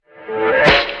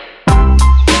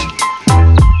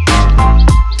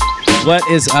What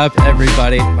is up,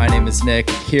 everybody? My name is Nick,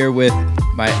 here with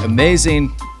my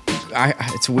amazing,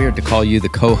 it's weird to call you the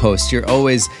co-host. You're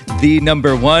always the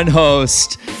number one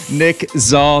host, Nick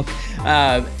Zolk.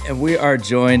 And we are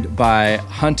joined by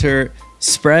Hunter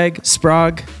Sprague.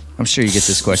 I'm sure you get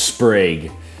this question.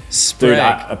 Sprague. Sprague.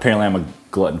 Dude, apparently I'm a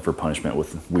glutton for punishment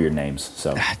with weird names.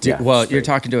 So, Dude, well, Sprague. You're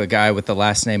talking to a guy with the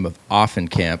last name of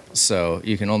Offenkamp, so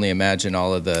you can only imagine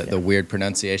all of the weird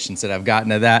pronunciations that I've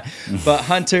gotten of that. But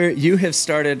Hunter, you have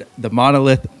started the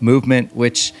Monolith movement,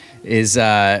 which is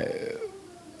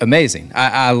amazing.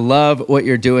 I love what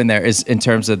you're doing there is in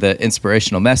terms of the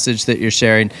inspirational message that you're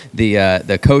sharing,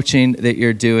 the coaching that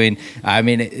you're doing. I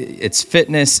mean, it's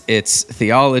fitness, it's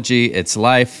theology, it's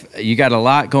life. You got a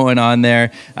lot going on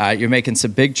there. You're making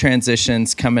some big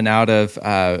transitions coming out of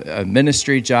a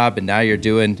ministry job, and now you're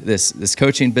doing this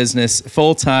coaching business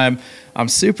full time. I'm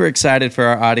super excited for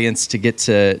our audience to get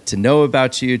to know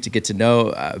about you, to get to know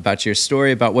about your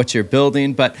story, about what you're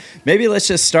building. But maybe let's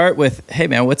just start with, hey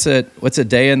man, what's a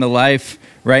day in the life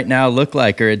right now look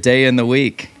like, or a day in the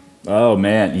week? Oh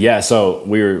man, yeah. So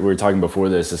we were talking before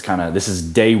this. This is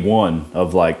day one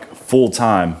of like full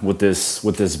time with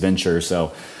this venture.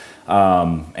 So,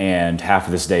 and half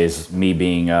of this day is me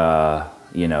being,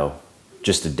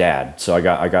 just a dad. So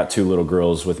I got two little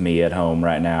girls with me at home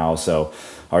right now. So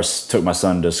I took my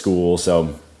son to school.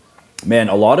 So, man,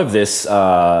 a lot of this,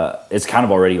 it's kind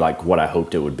of already like what I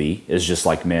hoped it would be. It's just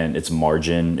like, man, it's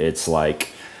margin. It's like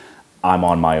I'm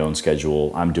on my own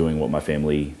schedule. I'm doing what my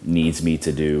family needs me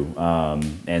to do.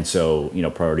 And so,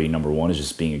 priority number one is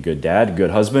just being a good dad,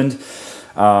 good husband.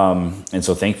 And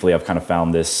so thankfully I've kind of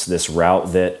found this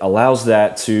route that allows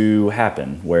that to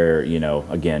happen where,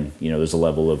 again, there's a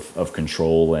level of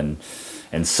control and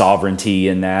sovereignty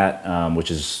in that,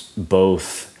 which is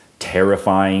both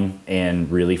terrifying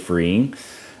and really freeing.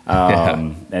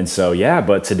 And so,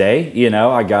 but today,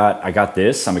 I got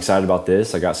this, I'm excited about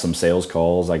this. I got some sales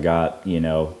calls. I got,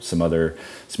 some other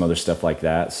stuff like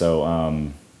that.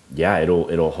 So,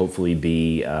 it'll hopefully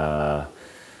be,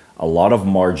 a lot of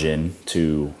margin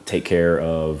to take care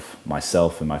of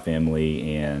myself and my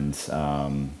family and,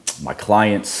 my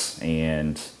clients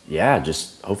and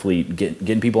just hopefully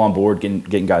getting people on board,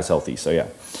 getting guys healthy. So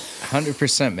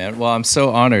 100%, man. Well, I'm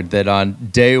so honored that on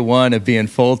day one of being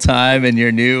full-time in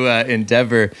your new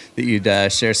endeavor that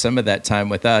you'd share some of that time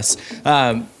with us.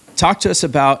 Talk to us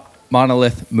about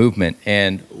Monolith Movement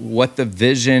and what the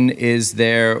vision is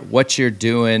there, what you're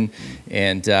doing,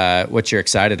 and what you're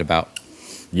excited about.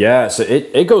 Yeah, so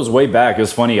it goes way back. It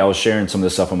was funny. I was sharing some of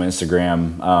this stuff on my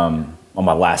Instagram on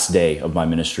my last day of my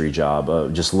ministry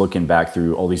job, just looking back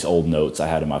through all these old notes I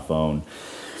had in my phone.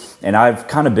 And I've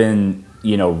kind of been,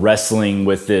 wrestling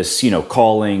with this,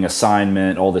 calling,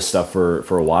 assignment, all this stuff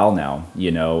for a while now,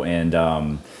 and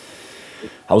I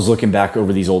was looking back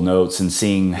over these old notes and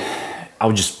seeing, I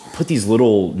would just put these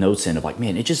little notes in of like,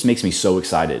 man, it just makes me so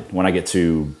excited when I get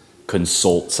to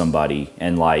consult somebody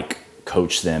and like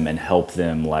coach them and help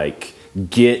them like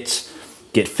get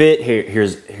fit.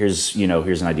 Here's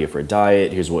an idea for a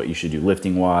diet. Here's what you should do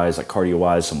lifting wise, like cardio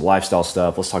wise, some lifestyle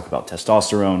stuff. Let's talk about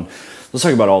testosterone. Let's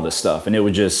talk about all this stuff. And it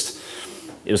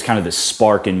was kind of this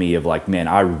spark in me of like, man,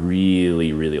 I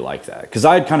really, really like that. Cause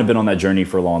I had kind of been on that journey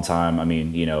for a long time. I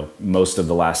mean, most of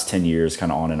the last 10 years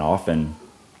kind of on and off and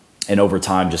over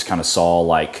time just kind of saw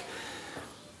like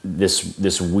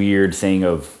this weird thing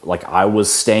of like I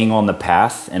was staying on the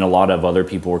path and a lot of other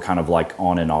people were kind of like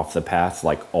on and off the path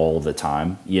like all the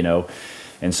time,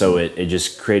 and so it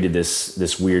just created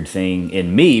this weird thing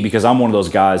in me because I'm one of those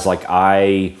guys like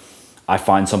I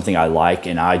find something I like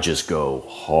and I just go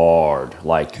hard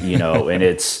like and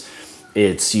it's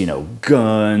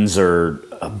guns or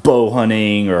bow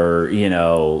hunting or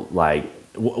like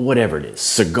whatever it is,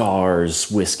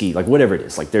 cigars, whiskey, like whatever it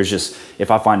is, like there's just,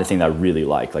 if I find a thing that I really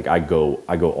like I go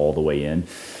all the way in.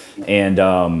 And,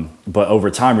 but over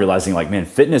time realizing like, man,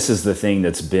 fitness is the thing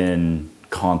that's been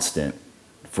constant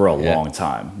for a long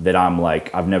time that I'm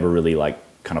like, I've never really like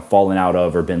kind of fallen out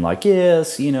of or been like,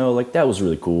 yes, like that was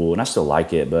really cool. And I still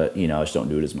like it, but I just don't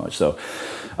do it as much. So,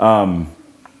 and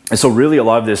so really a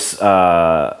lot of this,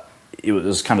 it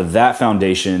was kind of that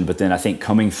foundation, but then I think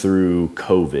coming through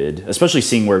COVID, especially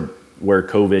seeing where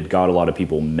COVID got a lot of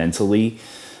people mentally,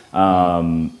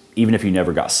 even if you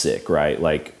never got sick, right?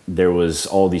 Like there was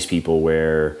all these people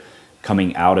where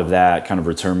coming out of that kind of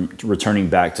returning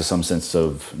back to some sense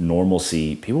of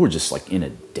normalcy, people were just like in a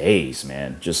daze,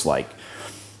 man, just like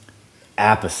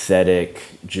apathetic,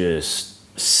 just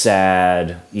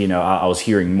sad. I was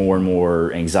hearing more and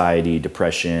more anxiety,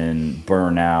 depression,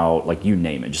 burnout, like you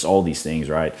name it, just all these things,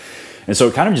 right? And so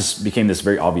it kind of just became this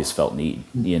very obvious felt need,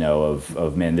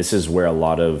 of man, this is where a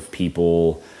lot of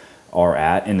people are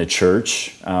at in the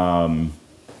church,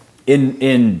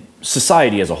 in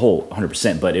society as a whole,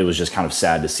 100%. But it was just kind of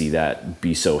sad to see that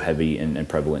be so heavy and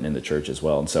prevalent in the church as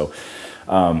well. And so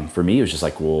for me, it was just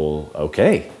like, well,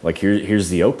 okay, like here's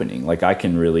the opening. Like I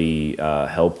can really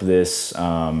help this.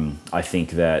 I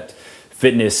think that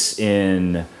fitness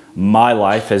in my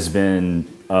life has been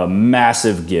a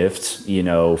massive gift,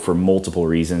 for multiple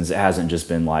reasons. It hasn't just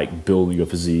been like building a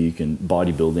physique and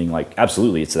bodybuilding. Like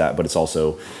absolutely it's that, but it's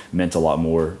also meant a lot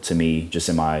more to me just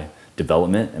in my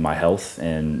development and my health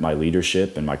and my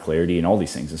leadership and my clarity and all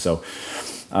these things. And so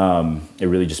it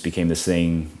really just became this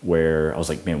thing where I was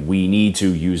like, man, we need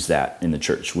to use that in the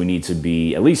church. We need to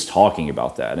be at least talking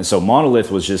about that. And so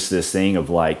Monolith was just this thing of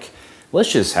like,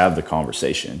 let's just have the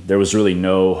conversation. There was really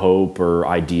no hope or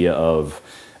idea of,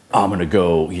 I'm going to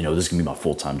go, this is going to be my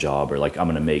full-time job, or like, I'm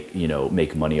going to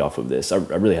make money off of this. I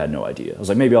really had no idea. I was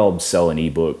like, maybe I'll sell an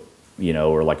ebook,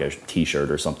 or like a t-shirt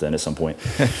or something at some point.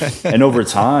 And over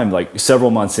time, like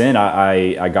several months in,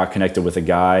 I got connected with a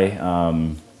guy,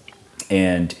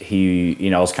 and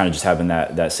he, I was kind of just having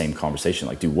that same conversation.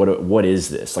 Like, dude, what is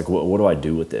this? Like, what do I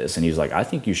do with this? And he was like, I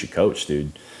think you should coach,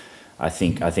 dude. I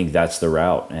think that's the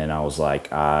route. And I was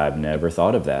like, I've never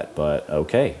thought of that, but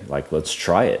okay, like, let's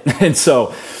try it. And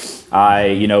so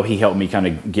he helped me kind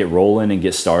of get rolling and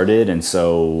get started. And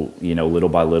so, little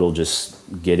by little, just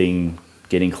getting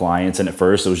clients. And at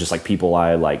first it was just like people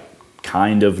I like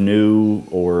kind of knew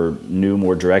or knew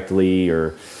more directly,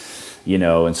 or,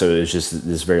 and so it was just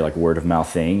this very like word of mouth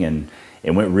thing. And it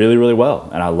went really, really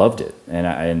well, and I loved it.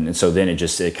 And so then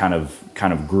it kind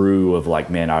of grew of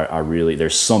like, man, I really,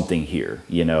 there's something here,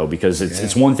 because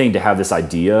it's one thing to have this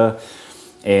idea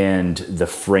and the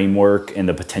framework and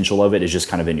the potential of it is just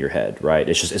kind of in your head, right?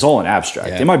 It's all in abstract.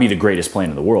 Yeah. It might be the greatest plan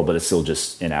in the world, but it's still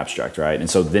just in abstract, right? And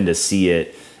so then to see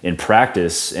it in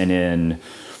practice and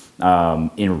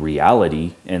in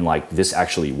reality, and like this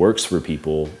actually works for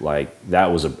people, like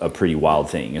that was a pretty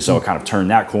wild thing. And so I kind of turned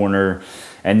that corner.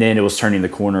 And then it was turning the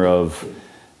corner of,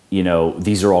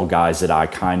 these are all guys that I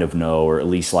kind of know, or at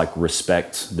least like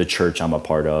respect the church I'm a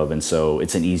part of. And so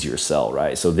it's an easier sell,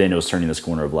 right? So then it was turning this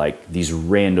corner of like these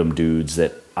random dudes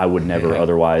that I would never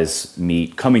otherwise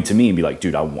meet coming to me and be like,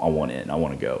 dude, I want in, I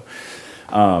want to go.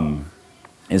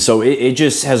 And so it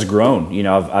just has grown.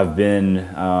 I've been,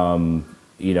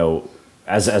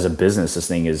 as a business, this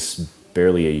thing is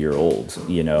barely a year old,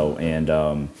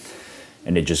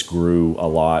 and it just grew a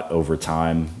lot over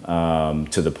time,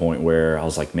 to the point where I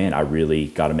was like, man, I really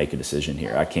got to make a decision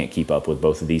here. I can't keep up with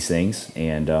both of these things,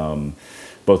 and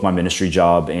both my ministry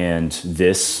job and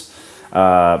this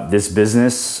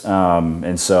business.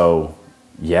 And so,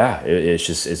 yeah,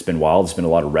 it's been wild. It's been a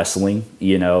lot of wrestling,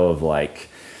 of like,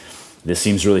 this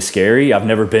seems really scary. I've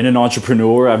never been an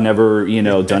entrepreneur. I've never,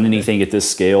 done anything at this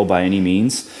scale by any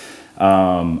means.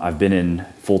 I've been in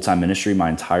full-time ministry my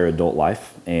entire adult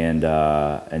life, and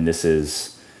this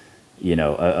is,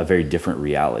 a very different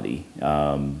reality.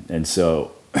 And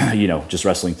so, just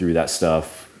wrestling through that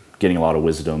stuff, getting a lot of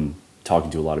wisdom, talking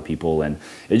to a lot of people, and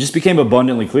it just became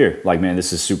abundantly clear, like, man,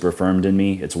 this is super affirmed in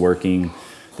me. It's working.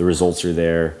 The results are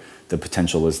there. The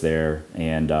potential is there.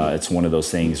 And it's one of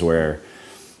those things where,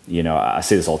 I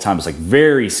say this all the time. It's like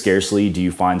very scarcely do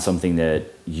you find something that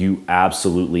you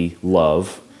absolutely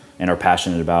love and are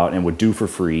passionate about and would do for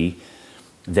free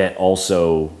that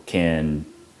also can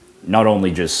not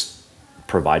only just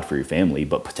provide for your family,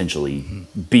 but potentially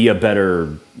be a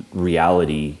better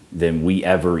reality than we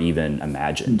ever even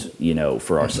imagined,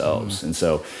 for ourselves. And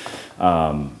so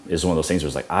it's one of those things where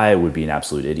it's like, I would be an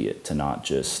absolute idiot to not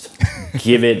just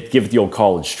give it the old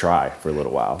college try for a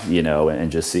little while,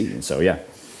 and just see. And so, yeah.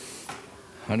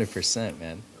 100%,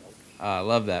 man. I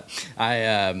love that.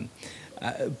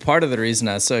 Part of the reason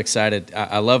I was so excited,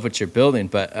 I love what you're building,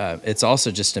 but it's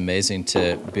also just amazing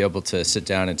to be able to sit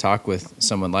down and talk with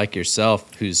someone like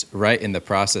yourself who's right in the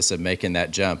process of making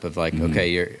that jump of like,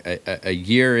 okay, you're a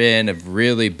year in of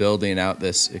really building out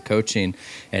this coaching,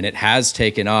 and it has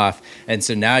taken off. And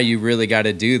so now you really got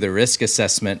to do the risk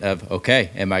assessment of,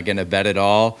 okay, am I going to bet it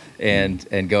all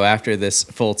and go after this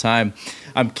full time?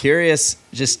 I'm curious,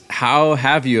 just how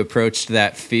have you approached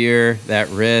that fear, that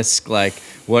risk? Like,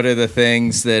 what are the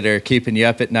things that are keeping you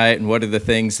up at night, and what are the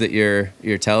things that you're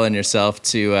telling yourself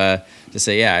to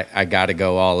say, yeah, I got to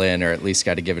go all in, or at least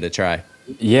got to give it a try?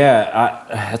 Yeah,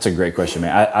 that's a great question,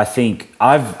 man. I think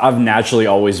I've naturally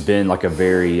always been like a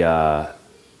very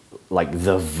like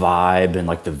the vibe and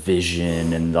like the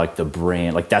vision and like the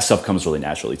brand, like that stuff comes really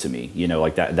naturally to me,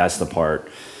 like that's the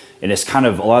part. And it's kind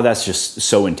of, a lot of that's just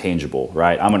so intangible,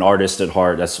 right? I'm an artist at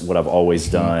heart. That's what I've always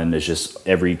done. It's just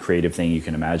every creative thing you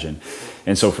can imagine.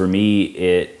 And so for me,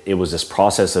 it was this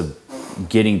process of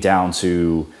getting down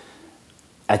to,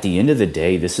 at the end of the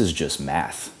day, this is just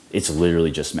math. It's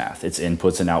literally just math. It's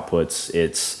inputs and outputs.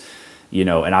 It's, and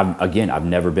I've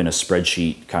never been a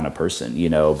spreadsheet kind of person,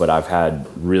 but I've had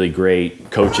really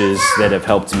great coaches that have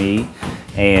helped me.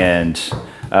 And,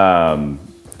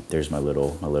 there's my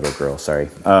little girl. Sorry.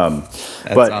 That's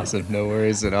awesome. No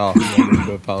worries at all. No need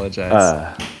to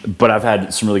apologize. But I've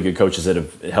had some really good coaches that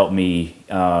have helped me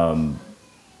in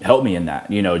that,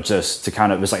 just to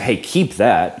kind of, it's like, hey, keep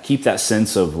that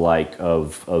sense of like,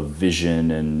 of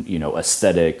vision and,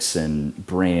 aesthetics and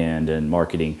brand and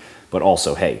marketing. But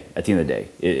also, hey, at the end of the day,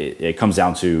 it comes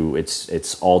down to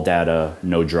it's all data,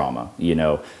 no drama,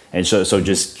 And so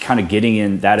just kind of getting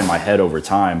in my head over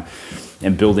time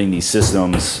and building these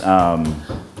systems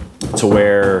to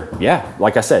where,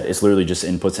 like I said, it's literally just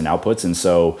inputs and outputs. And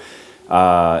so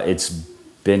it's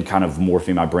been kind of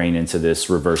morphing my brain into this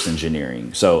reverse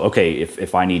engineering. So, okay,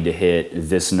 if I need to hit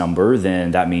this number,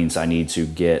 then that means I need to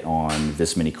get on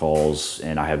this many calls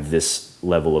and I have this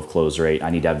level of close rate.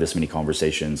 I need to have this many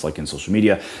conversations like in social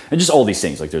media and just all these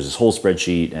things. Like there's this whole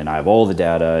spreadsheet and I have all the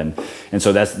data. And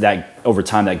so that over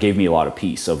time, that gave me a lot of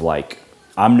peace of like,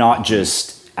 I'm not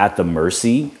just at the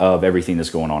mercy of everything that's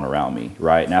going on around me,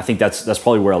 right? And I think that's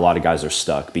probably where a lot of guys are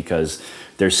stuck because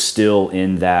they're still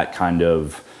in that kind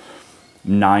of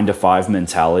 9 to 5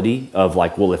 mentality of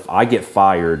like, well, if I get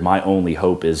fired, my only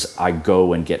hope is I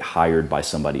go and get hired by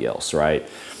somebody else, right?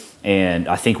 And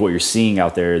I think what you're seeing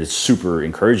out there that's super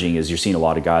encouraging is you're seeing a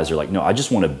lot of guys are like, no, I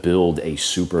just want to build a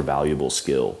super valuable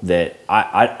skill that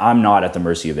I'm not at the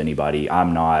mercy of anybody.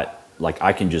 I'm not like,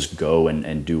 I can just go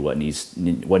and do what needs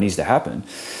to happen.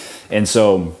 And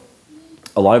so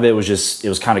a lot of it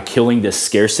was kind of killing this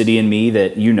scarcity in me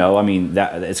that,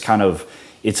 that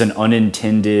it's an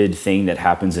unintended thing that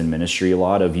happens in ministry a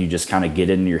lot of you just kind of get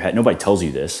it in your head. Nobody tells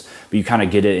you this, but you kind of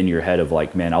get it in your head of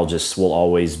like, man, we'll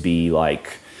always be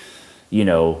like,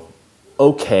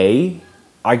 okay,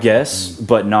 I guess,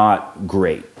 but not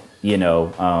great.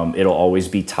 It'll always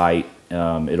be tight.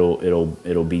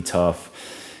 It'll be tough.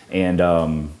 And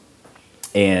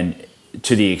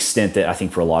to the extent that I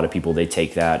think for a lot of people, they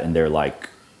take that and they're like,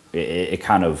 it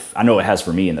kind of, I know it has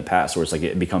for me in the past where it's like,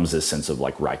 it becomes this sense of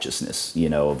like righteousness,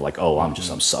 of like, oh, I'm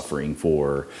suffering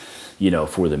for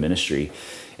the ministry.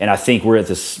 And I think we're at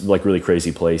this like really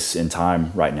crazy place in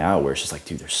time right now where it's just like,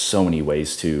 dude, there's so many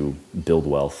ways to build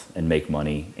wealth and make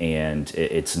money. And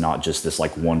it's not just this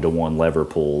like 1-to-1 lever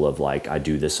pull of like, I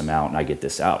do this amount and I get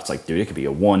this out. It's like, dude, it could be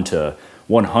a 1 to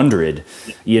 100,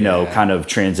 kind of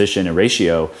transition and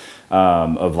ratio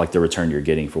of like the return you're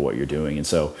getting for what you're doing. And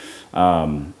so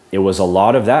it was a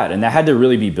lot of that. And that had to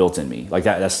really be built in me. Like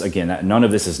that's again, none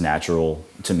of this is natural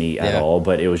to me at all,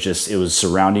 but it was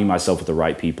surrounding myself with the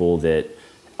right people that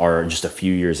are just a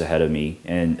few years ahead of me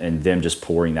and them just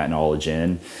pouring that knowledge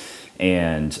in.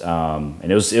 And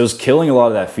it was killing a lot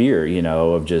of that fear,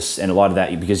 of just, and a lot of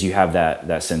that, because you have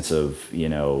that sense of,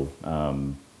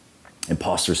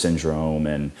 imposter syndrome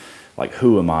and like,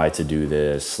 who am I to do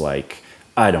this? Like,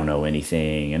 I don't know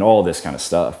anything and all this kind of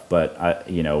stuff. But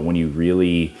when you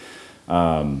really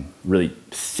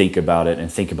think about it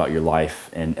and think about your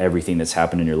life and everything that's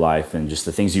happened in your life and just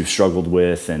the things you've struggled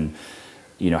with and,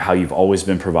 how you've always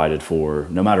been provided for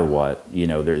no matter what,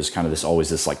 there's kind of always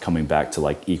this like coming back to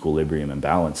like equilibrium and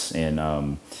balance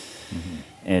and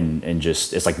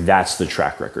just, it's like, that's the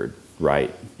track record.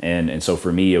 Right. And so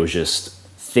for me, it was just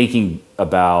thinking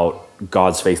about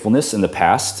God's faithfulness in the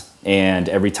past. And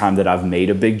every time that I've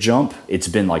made a big jump, it's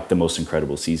been like the most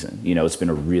incredible season. It's been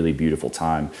a really beautiful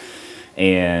time.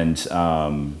 And I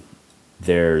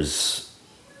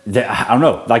don't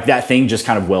know, like that thing just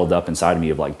kind of welled up inside of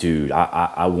me of like, dude,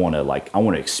 I want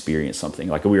to experience something.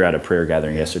 Like we were at a prayer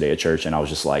gathering yesterday at church and I was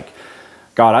just like,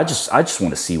 God, I just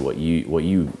want to see what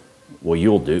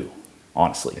you'll do.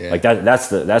 Honestly, like that's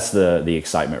the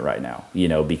excitement right now,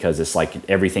 because it's like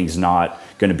everything's not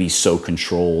going to be so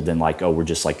controlled and like, oh, we're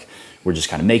just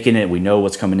kind of making it. We know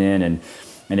what's coming in, and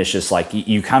it's just like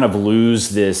you kind of lose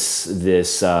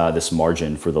this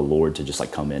margin for the Lord to just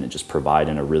like come in and just provide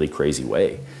in a really crazy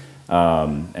way.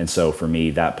 And so for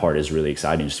me, that part is really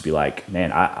exciting, just to be like,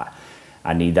 man,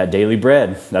 I need that daily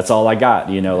bread. That's all I got,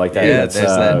 like that. Yeah,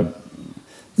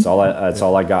 that's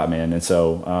all I got, man. And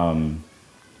so.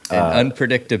 And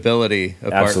unpredictability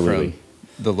apart absolutely. From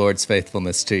the Lord's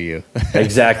faithfulness to you.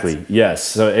 Exactly. Yes.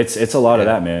 So it's a lot of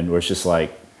that, man, where it's just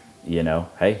like,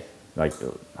 hey, Like,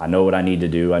 I know what I need to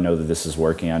do. I know that this is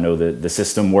working. I know that the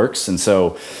system works. And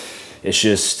so it's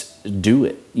just do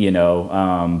it,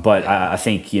 but I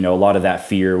think, a lot of that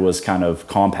fear was kind of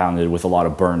compounded with a lot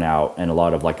of burnout and a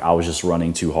lot of like, I was just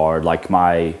running too hard. Like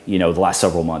the last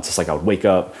several months, it's like I would wake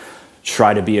up,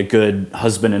 try to be a good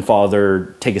husband and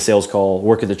father, take a sales call,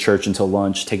 work at the church until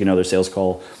lunch, take another sales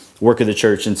call, work at the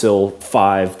church until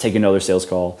 5, take another sales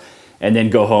call, and then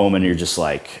go home and you're just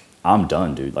like, I'm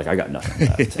done, dude. Like, I got nothing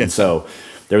left. And so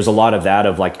there's a lot of that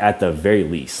of like, at the very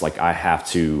least, like I have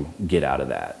to get out of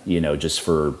that, just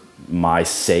for my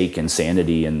sake and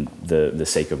sanity and the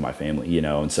sake of my family,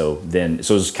 and so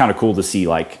it's kind of cool to see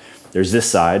like there's this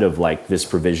side of like this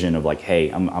provision of like, hey,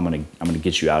 I'm gonna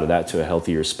get you out of that to a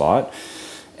healthier spot,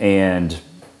 and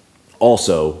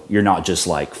also you're not just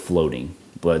like floating,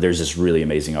 but there's this really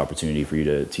amazing opportunity for you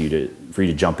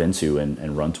to jump into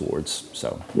and run towards.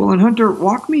 So well, and Hunter,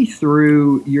 walk me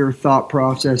through your thought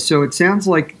process. So it sounds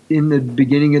like in the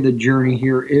beginning of the journey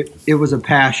here, it was a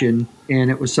passion, and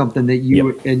it was something that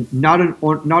you and not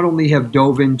only have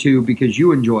dove into because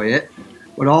you enjoy it,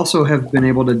 but also have been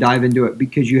able to dive into it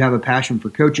because you have a passion for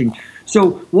coaching.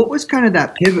 So what was kind of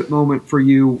that pivot moment for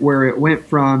you where it went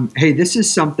from, hey, this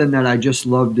is something that I just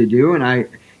love to do, and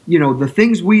the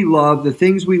things we love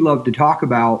to talk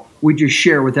about, we just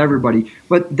share with everybody.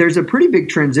 But there's a pretty big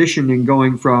transition in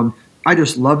going from, I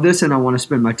just love this and I want to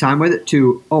spend my time with it,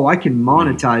 to, oh, I can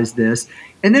monetize this.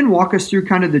 And then walk us through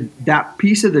kind of that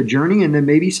piece of the journey, and then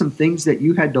maybe some things that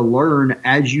you had to learn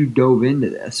as you dove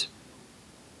into this.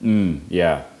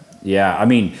 Yeah. I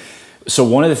mean, so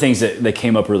one of the things that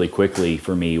came up really quickly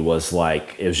for me was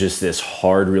like, it was just this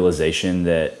hard realization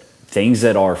that things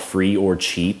that are free or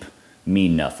cheap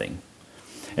mean nothing.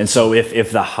 And so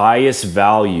if the highest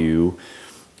value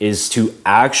is to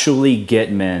actually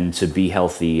get men to be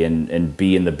healthy and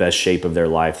be in the best shape of their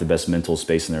life, the best mental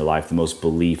space in their life, the most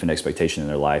belief and expectation in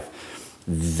their life,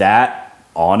 that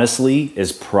honestly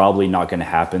is probably not going to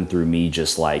happen through me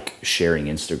just like sharing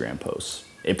Instagram posts.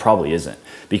 It probably isn't,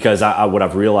 because what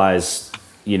I've realized,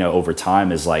 over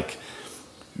time is like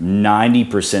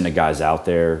 90% of guys out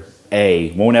there,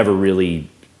 won't ever really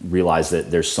realize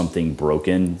that there's something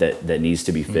broken that needs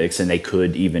to be fixed, and they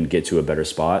could even get to a better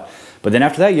spot. But then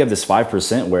after that, you have this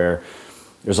 5% where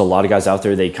there's a lot of guys out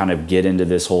there, they kind of get into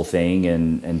this whole thing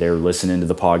and they're listening to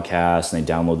the podcast and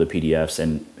they download the PDFs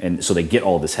and so they get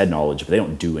all this head knowledge, but they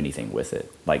don't do anything with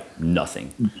it, like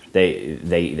nothing.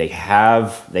 They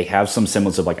have some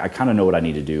semblance of like, I kind of know what I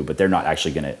need to do, but they're not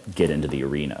actually going to get into the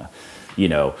arena,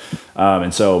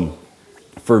 and so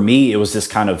for me, it was this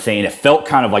kind of thing. It felt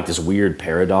kind of like this weird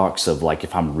paradox of like,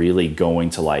 if I'm really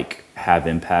going to like have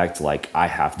impact, like I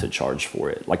have to charge for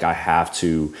it. Like there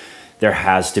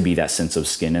has to be that sense of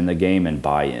skin in the game and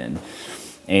buy-in.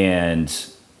 And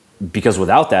because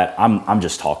without that, I'm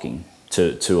just talking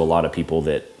to a lot of people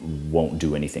that won't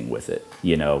do anything with it,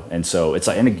 And so it's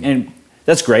like, and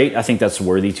that's great. I think that's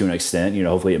worthy to an extent,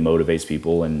 hopefully it motivates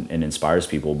people and inspires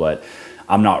people, but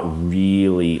I'm not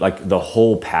really like, the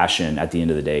whole passion at the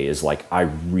end of the day is like, I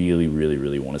really, really,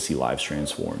 really want to see lives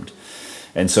transformed.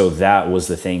 And so that was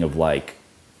the thing of like,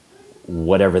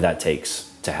 whatever that takes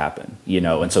to happen,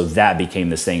 and so that became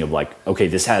this thing of like, okay,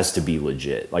 this has to be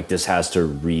legit. Like there has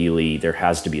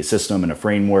to be a system and a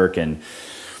framework and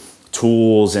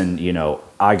tools, and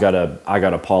I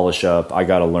gotta polish up, I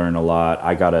gotta learn a lot,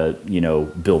 I gotta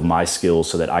build my skills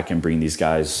so that I can bring these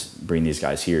guys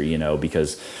here,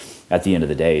 because at the end of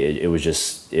the day, it was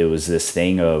this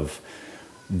thing of,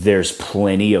 there's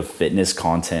plenty of fitness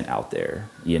content out there,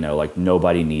 like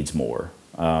nobody needs more.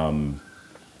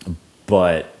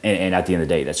 But at the end of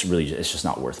the day, it's just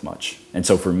not worth much. And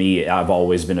so for me, I've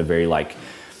always been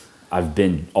I've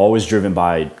been always driven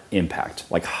by impact,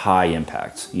 like high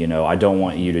impact. I don't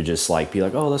want you to just like be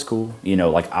like, oh, that's cool.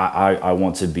 Like I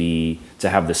want to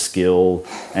have the skill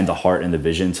and the heart and the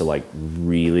vision to like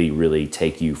really, really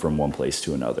take you from one place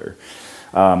to another.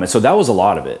 And so that was a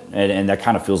lot of it. And that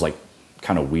kind of feels like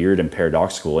kind of weird and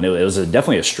paradoxical. And it was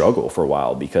definitely a struggle for a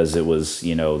while, because it was,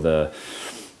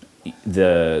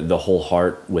 the whole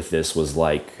heart with this was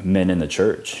like men in the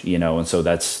church, and so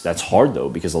that's hard though,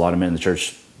 because a lot of men in the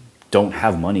church don't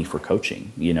have money for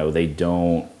coaching, they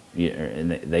don't,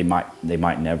 and they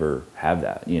might never have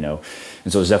that, and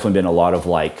so there's definitely been a lot of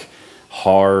like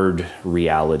hard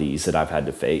realities that I've had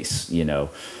to face,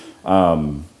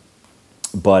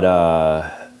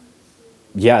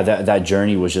 that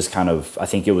journey was just kind of, I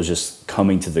think it was just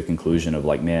coming to the conclusion of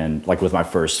like, man, like with my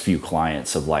first few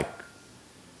clients of like,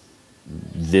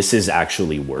 this is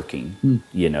actually working,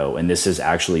 and this is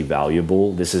actually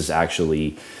valuable. This is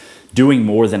actually doing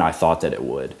more than I thought that it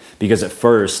would. Because at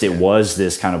first it was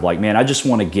this kind of like, man, I just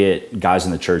want to get guys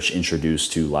in the church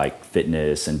introduced to like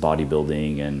fitness and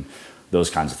bodybuilding and those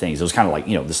kinds of things. It was kind of like,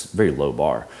 this very low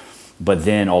bar. But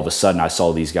then all of a sudden I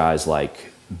saw these guys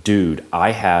like, dude,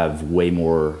 I have way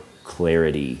more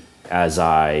clarity as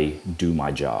I do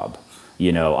my job.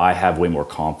 I have way more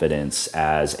confidence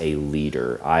as a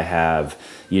leader. I have,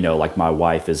 like my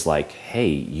wife is like, hey,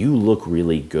 you look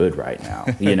really good right now,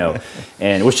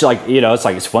 and which like, it's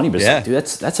like, it's funny, but it's like, dude,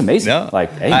 that's amazing. No,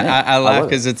 like, hey, man, I laugh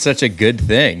because it's such a good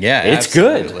thing. Yeah, it's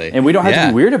absolutely. Good. And we don't have to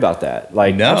be weird about that.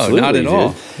 Like, no, absolutely, not at all.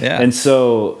 Dude. Yeah. And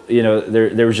so,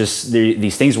 there was just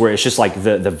these things where it's just like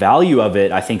the value of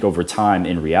it, I think over time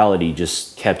in reality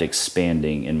just kept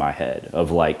expanding in my head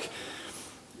of like,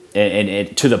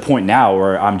 and to the point now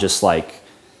where I'm just like,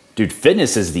 dude,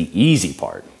 fitness is the easy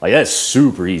part. Like that's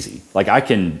super easy. Like I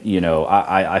can,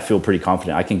 I feel pretty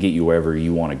confident I can get you wherever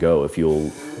you want to go if you'll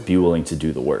be willing to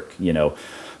do the work,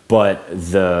 But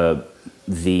the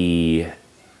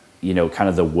kind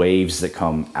of the waves that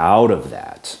come out of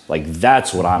that, like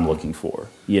that's what I'm looking for.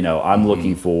 I'm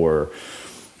looking for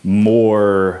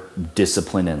more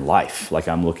discipline in life. Like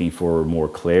I'm looking for more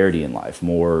clarity in life,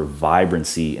 more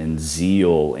vibrancy and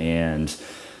zeal and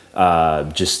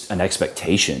just an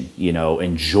expectation,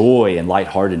 and joy and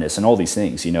lightheartedness and all these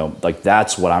things, like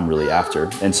that's what I'm really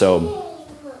after. And so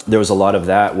there was a lot of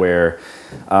that where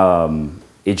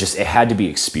it had to be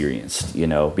experienced,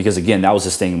 because again, that was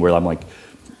this thing where I'm like,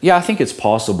 yeah, I think it's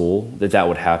possible that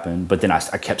would happen. But then I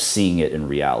kept seeing it in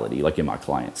reality, like in my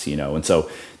clients, and so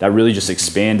that really just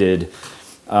expanded.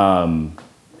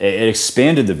 It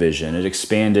expanded the vision. It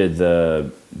expanded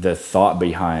the thought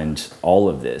behind all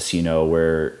of this,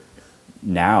 where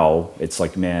now it's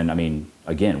like, man, I mean,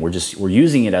 again, we're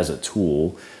using it as a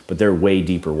tool, but there are way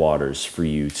deeper waters for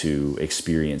you to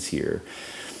experience here.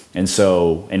 And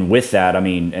so, and with that, I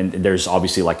mean, and there's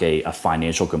obviously like a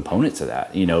financial component to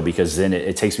that, because then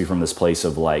it takes me from this place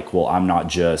of like, well, I'm not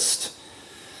just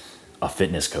a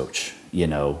fitness coach,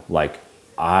 like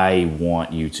I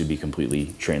want you to be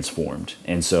completely transformed.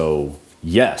 And so,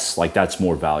 yes, like that's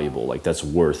more valuable, like that's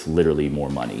worth literally more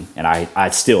money. And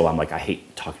I'm like, I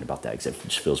hate talking about that because it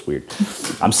just feels weird.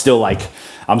 I'm still like,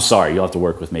 I'm sorry, you'll have to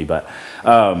work with me, but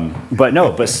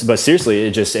seriously,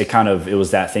 it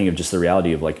was that thing of just the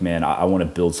reality of like, man, I want to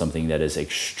build something that is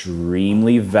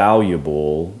extremely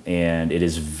valuable and it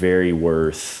is very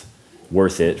worth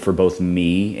it for both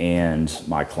me and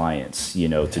my clients,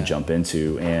 to jump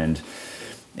into and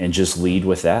just lead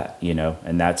with that,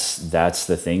 and that's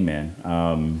the thing, man.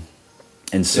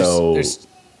 And so,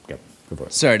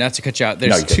 sorry, not to cut you out.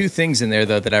 There's two things in there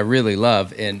though that I really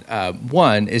love, and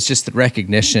one is just the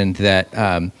recognition that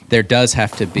there does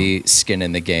have to be skin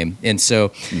in the game, and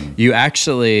so you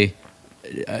actually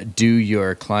do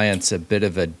your clients a bit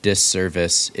of a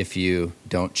disservice if you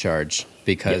don't charge.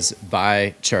 Because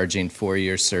by charging for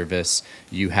your service,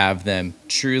 you have them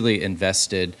truly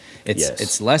invested.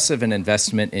 It's less of an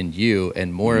investment in you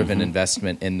and more of an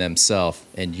investment in themselves,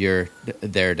 and you're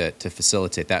there to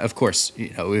facilitate that. Of course,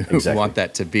 we want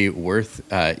that to be worth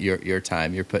your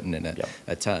time. You're putting in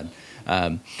a ton.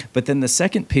 But then the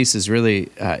second piece is really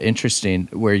interesting,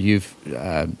 where you've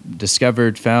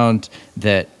found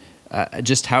that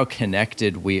just how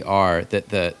connected we are, that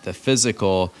the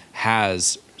physical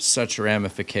has such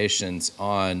ramifications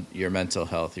on your mental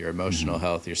health, your emotional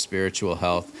health, your spiritual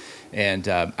health. And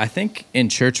I think in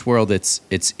church world,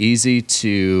 it's easy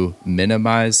to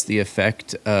minimize the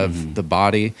effect of the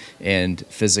body and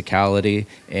physicality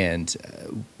and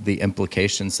the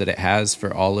implications that it has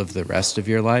for all of the rest of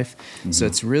your life. So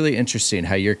it's really interesting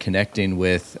how you're connecting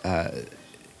with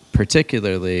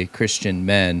particularly Christian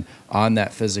men on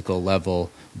that physical level,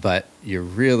 but you're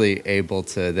really able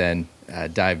to then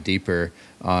dive deeper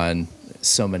on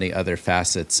so many other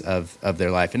facets of their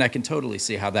life. And I can totally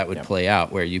see how that would play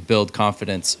out, where you build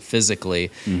confidence physically,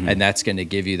 and that's going to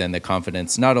give you then the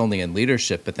confidence not only in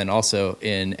leadership, but then also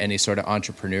in any sort of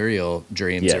entrepreneurial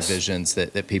dreams or visions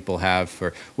that people have,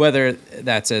 for whether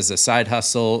that's as a side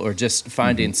hustle or just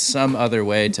finding some other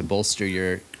way to bolster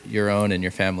your own and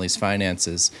your family's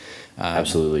finances.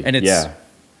 Absolutely. And it's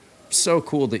so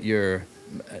cool that you're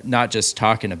not just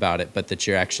talking about it, but that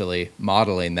you're actually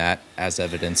modeling that, as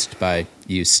evidenced by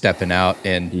you stepping out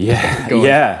and going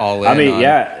all in. I mean,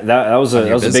 that was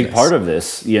a big part of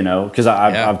this, because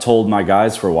I've told my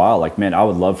guys for a while, like, man, I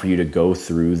would love for you to go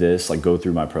through this, like go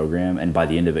through my program. And by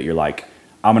the end of it, you're like,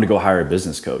 I'm going to go hire a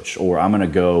business coach, or I'm going to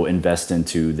go invest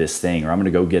into this thing, or I'm going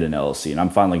to go get an LLC, and I'm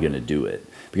finally going to do it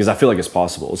because I feel like it's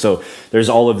possible. So there's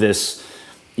all of this,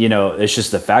 it's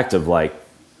just the fact of like,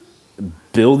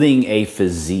 building a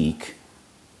physique,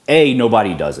 A,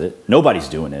 nobody does it. Nobody's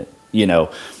doing it, you know.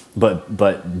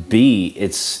 But B,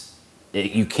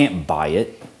 you can't buy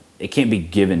it. It can't be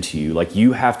given to you. Like,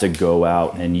 you have to go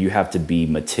out and you have to be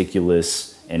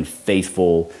meticulous and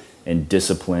faithful and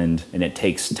disciplined, and it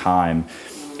takes time.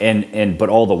 But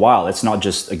all the while, it's not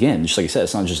just, again, just like I said,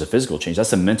 it's not just a physical change.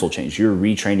 That's a mental change. You're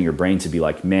retraining your brain to be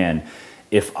like, man,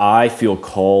 if I feel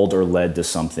called or led to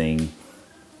something,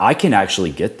 I can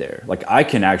actually get there. Like, I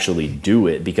can actually do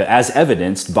it, because as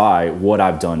evidenced by what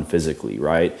I've done physically,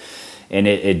 right? And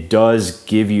it does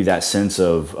give you that sense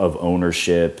of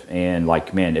ownership, and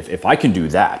like, man, if I can do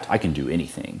that, I can do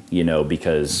anything, you know,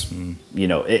 because, you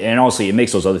know, and honestly, it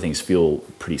makes those other things feel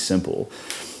pretty simple.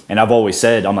 And I've always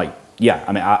said, I'm like, yeah,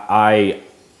 I mean,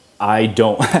 I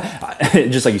don't,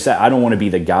 just like you said, I don't want to be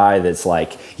the guy that's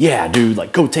like, yeah, dude,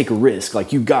 like, go take a risk.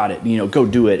 Like, you got it, you know, go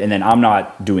do it. And then I'm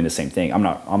not doing the same thing. I'm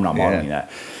not modeling that.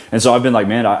 And so I've been like,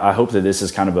 man, I hope that this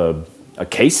is kind of a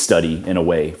case study in a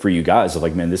way for you guys of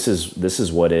like, man, this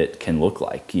is what it can look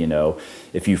like. You know,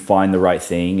 if you find the right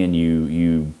thing and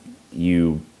you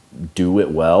do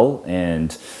it well,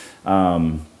 and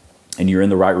you're in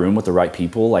the right room with the right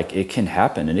people, like, it can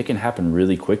happen, and it can happen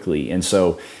really quickly. And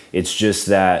so it's just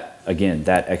that, again,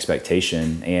 that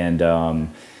expectation. And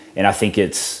I think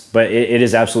it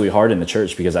is absolutely hard in the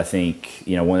church, because I think,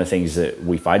 you know, one of the things that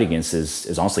we fight against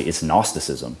is honestly, it's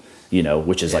Gnosticism, you know,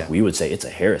 which is like, we would say it's a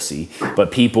heresy,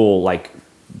 but people, like,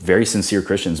 very sincere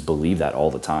Christians believe that all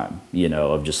the time, you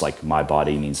know, of just like, my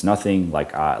body means nothing.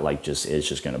 Like, it's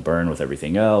just going to burn with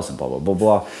everything else, and blah, blah, blah,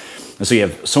 blah. And so you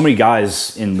have so many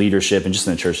guys in leadership and just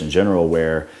in the church in general,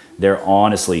 where they're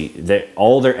honestly,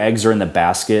 all their eggs are in the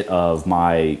basket of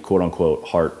my quote unquote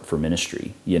heart for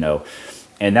ministry, you know.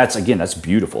 And that's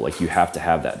beautiful. Like, you have to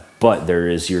have that. But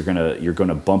you're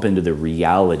gonna bump into the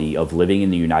reality of living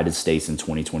in the United States in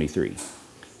 2023.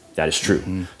 That is true.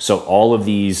 Mm-hmm. So all of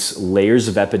these layers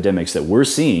of epidemics that we're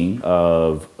seeing,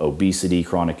 of obesity,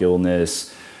 chronic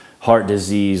illness, heart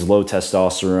disease, low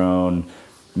testosterone,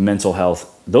 mental health,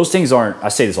 those things aren't, I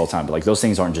say this all the time, but like, those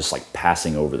things aren't just like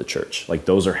passing over the church. Like,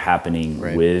 those are happening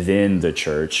within the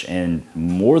church, and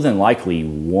more than likely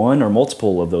one or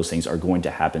multiple of those things are going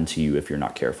to happen to you if you're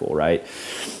not careful, right?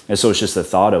 And so it's just the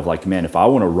thought of like, man, if I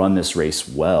want to run this race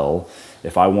well,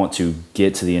 if I want to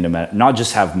get to the end of my, not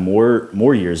just have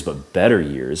more years, but better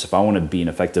years, if I want to be an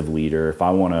effective leader, if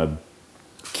I want to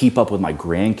keep up with my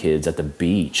grandkids at the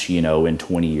beach, you know, in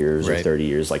 20 years or 30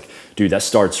 years, like, dude, that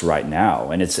starts right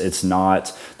now. And it's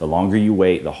not, the longer you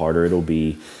wait, the harder it'll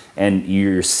be. And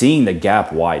you're seeing the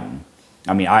gap widen.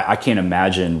 I mean, I can't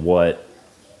imagine what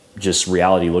just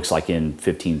reality looks like in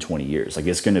 15, 20 years. Like,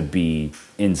 it's going to be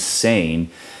insane.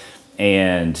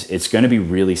 And it's going to be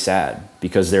really sad,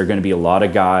 because there are going to be a lot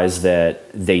of guys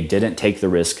that they didn't take the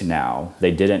risk now.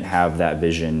 They didn't have that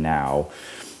vision now.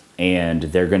 And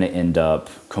they're going to end up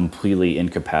completely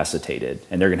incapacitated.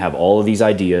 And they're going to have all of these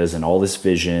ideas and all this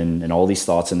vision and all these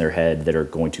thoughts in their head that are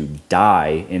going to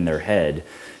die in their head,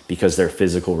 because their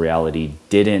physical reality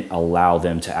didn't allow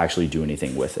them to actually do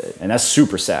anything with it. And that's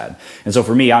super sad. And so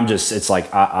for me, it's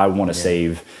like, I want to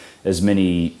save as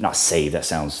many, not save,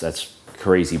 that's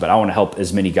crazy, but I want to help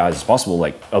as many guys as possible,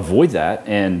 like, avoid that.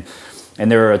 And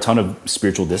there are a ton of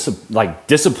spiritual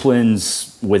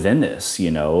disciplines within this, you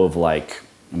know, of like,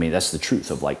 I mean, that's the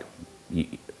truth of like,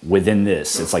 within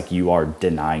this, it's like, you are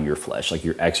denying your flesh, like,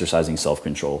 you're exercising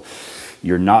self-control.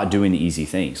 You're not doing the easy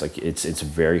things. Like, it's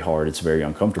very hard. It's very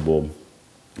uncomfortable.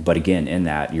 But again, in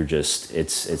that, you're just,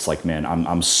 it's like, man,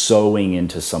 I'm sowing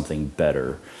into something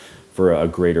better for a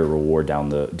greater reward down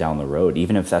the road.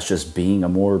 Even if that's just being a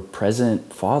more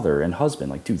present father and husband,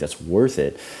 like, dude, that's worth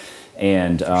it.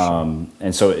 And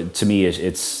so to me,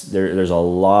 there's a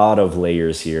lot of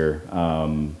layers here.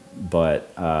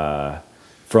 But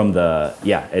from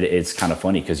it's kind of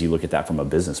funny, because you look at that from a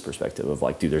business perspective of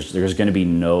like, dude, there's going to be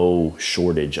no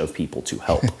shortage of people to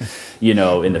help, you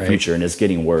know, in the future, and it's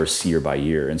getting worse year by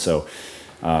year. And so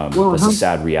that's a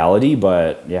sad reality,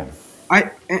 but yeah.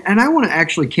 I want to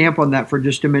actually camp on that for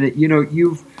just a minute. You know,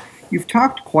 you've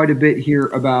talked quite a bit here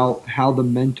about how the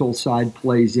mental side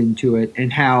plays into it,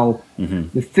 and how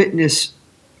the fitness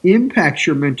impacts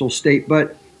your mental state.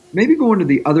 But maybe going to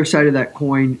the other side of that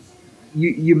coin,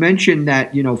 you mentioned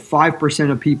that, you know,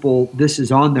 5% of people, this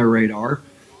is on their radar,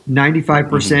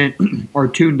 95% are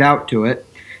tuned out to it.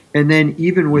 And then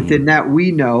even within that,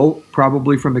 we know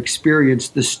probably from experience,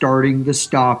 the starting, the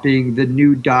stopping, the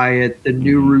new diet, the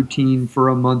new routine for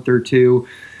a month or two.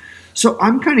 So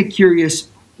I'm kind of curious,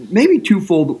 maybe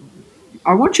twofold.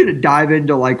 I want you to dive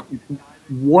into like,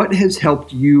 what has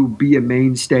helped you be a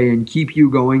mainstay and keep you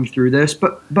going through this?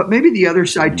 But maybe the other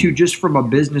side too, just from a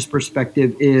business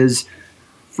perspective, is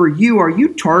for you, are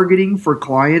you targeting for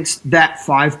clients that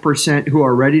 5% who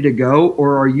are ready to go,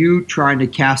 or are you trying to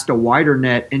cast a wider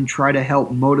net and try to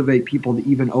help motivate people to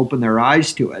even open their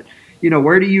eyes to it?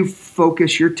 Where do you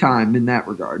focus your time in that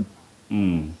regard?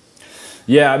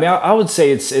 Yeah, I mean, I would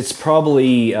say it's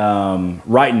probably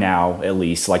right now at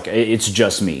least like it's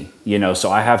just me,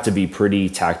 So I have to be pretty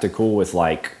tactical with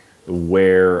like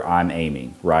where I'm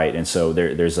aiming, right? And so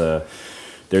there's a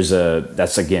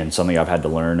that's again something I've had to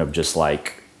learn of just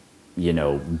like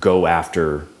go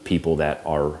after people that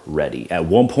are ready. At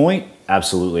one point,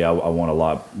 absolutely, I want a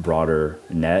lot broader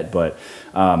net, but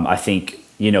I think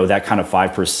that kind of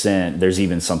 5%. There's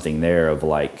even something there of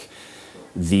like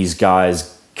these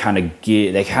guys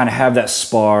they kind of have that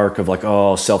spark of like,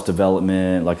 oh,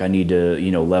 self-development, like I need to,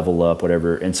 level up,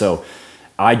 whatever. And so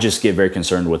I just get very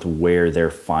concerned with where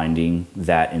they're finding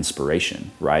that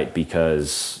inspiration, right?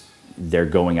 Because they're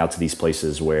going out to these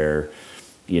places where,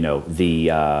 the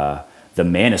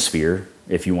manosphere,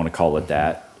 if you want to call it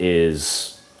that,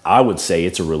 is, I would say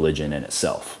it's a religion in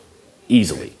itself,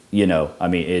 easily. I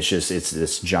mean, it's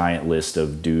this giant list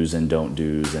of do's and don't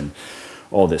do's and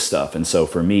all this stuff. And so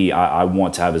for me, I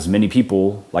want to have as many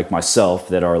people like myself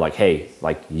that are like, hey,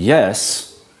 like,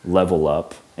 yes, level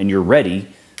up and you're ready,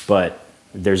 but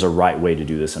there's a right way to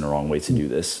do this and a wrong way to do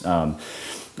this.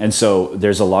 And so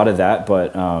there's a lot of that,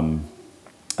 but I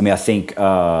mean, I think,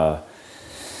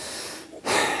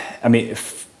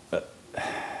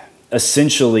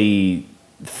 essentially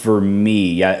for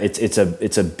me, yeah, it's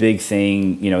a big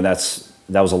thing. That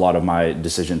was a lot of my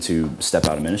decision to step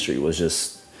out of ministry, was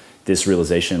just this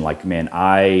realization, like, man,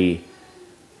 I'm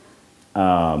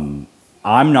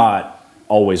not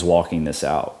always walking this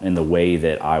out in the way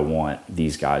that I want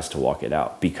these guys to walk it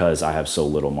out because I have so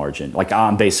little margin. Like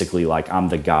I'm basically like, I'm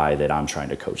the guy that I'm trying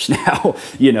to coach now,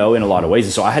 in a lot of ways.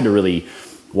 And so I had to really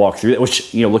walk through that,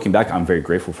 which, looking back, I'm very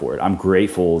grateful for it. I'm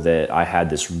grateful that I had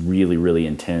this really, really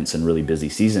intense and really busy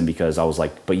season because I was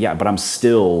like, but I'm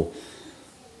still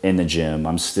in the gym.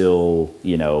 I'm still,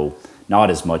 not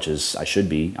as much as I should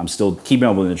be. I'm still keeping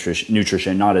up with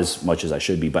nutrition, not as much as I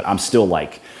should be, but I'm still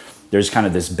like, there's kind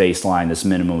of this baseline, this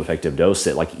minimum effective dose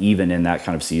that like even in that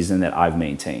kind of season that I've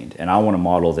maintained. And I want to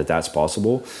model that that's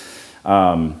possible.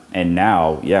 And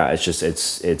now, yeah, it's just,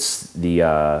 it's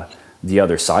the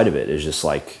other side of it is just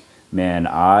like, man,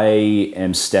 I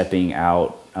am stepping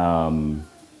out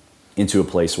into a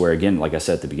place where, again, like I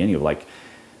said at the beginning of like,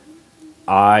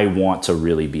 I want to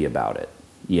really be about it.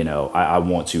 I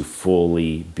want to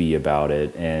fully be about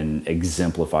it and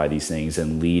exemplify these things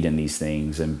and lead in these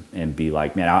things and be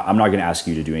like, man, I'm not going to ask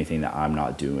you to do anything that I'm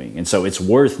not doing. And so it's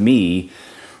worth me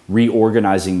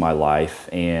reorganizing my life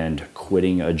and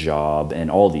quitting a job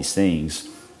and all these things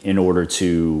in order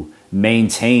to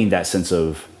maintain that sense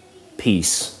of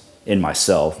peace in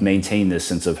myself, maintain this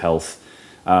sense of health,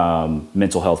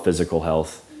 mental health, physical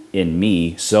health in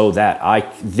me, so that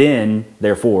I then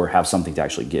therefore have something to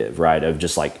actually give, right? Of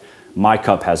just like, my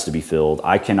cup has to be filled.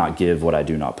 I cannot give what I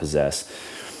do not possess.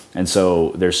 And so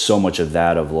there's so much of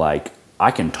that of like,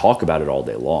 I can talk about it all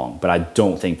day long, but I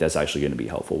don't think that's actually going to be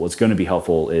helpful. What's going to be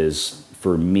helpful is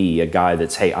for me, a guy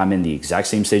that's, hey, I'm in the exact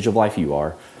same stage of life you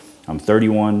are. I'm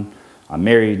 31, I'm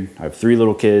married, I have 3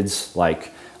 little kids,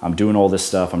 like I'm doing all this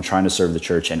stuff, I'm trying to serve the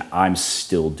church, and I'm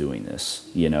still doing this,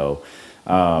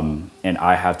 and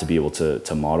I have to be able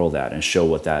to model that and show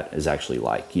what that is actually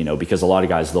like, because a lot of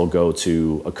guys, they'll go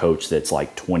to a coach that's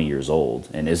like 20 years old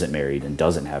and isn't married and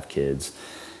doesn't have kids.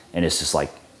 And it's just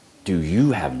like, dude,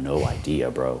 you have no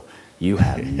idea, bro. You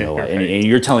have no idea. And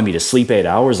you're telling me to sleep 8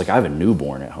 hours? Like I have a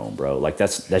newborn at home, bro. Like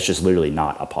that's just literally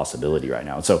not a possibility right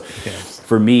now. And so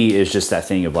for me, it's just that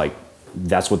thing of like,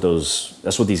 that's what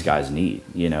these guys need,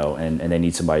 and they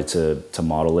need somebody to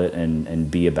model it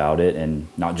and be about it and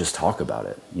not just talk about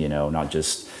it, not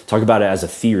just talk about it as a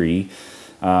theory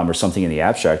or something in the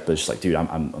abstract, but it's just like, dude,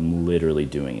 I'm literally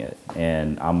doing it,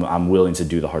 and I'm willing to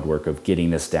do the hard work of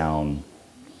getting this down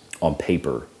on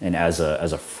paper and as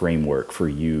a framework for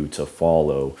you to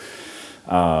follow.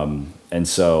 And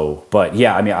so, but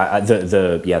yeah, I mean,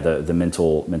 the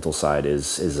mental side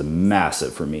is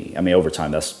massive for me. I mean, over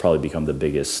time, that's probably become the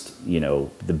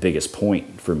biggest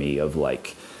point for me of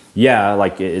like, yeah,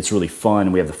 like it's really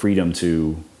fun. We have the freedom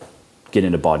to get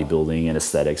into bodybuilding and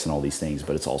aesthetics and all these things,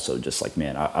 but it's also just like,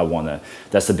 man, I want to,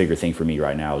 that's the bigger thing for me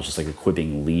right now is just like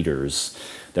equipping leaders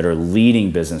that are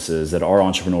leading businesses, that are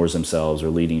entrepreneurs themselves or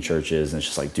leading churches. And it's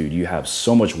just like, dude, you have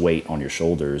so much weight on your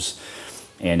shoulders.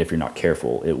 And if you're not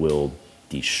careful, it will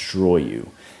destroy you.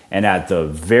 And at the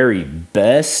very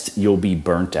best, you'll be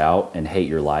burnt out and hate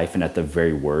your life. And at the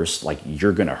very worst, like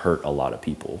you're going to hurt a lot of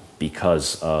people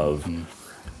because of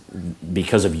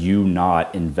because of you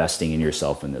not investing in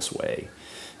yourself in this way.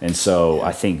 And so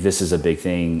I think this is a big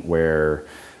thing where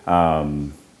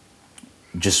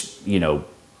just,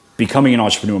 becoming an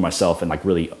entrepreneur myself and like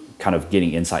really kind of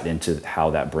getting insight into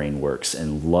how that brain works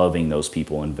and loving those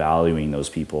people and valuing those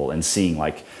people and seeing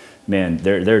like, man,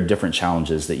 there are different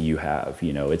challenges that you have.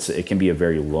 It can be a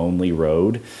very lonely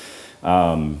road.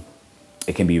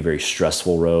 It can be a very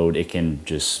stressful road. It can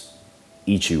just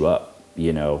eat you up,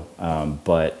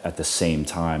 but at the same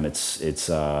time, it's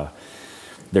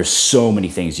there's so many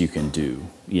things you can do,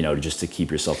 just to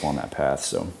keep yourself on that path.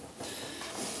 So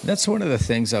that's one of the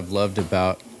things I've loved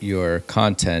about your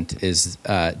content is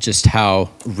just how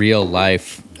real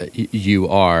life you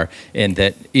are, and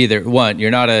that either one,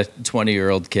 you're not a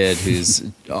 20-year-old kid who's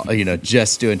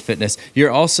just doing fitness.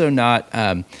 You're also not.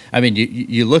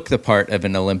 You look the part of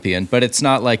an Olympian, but it's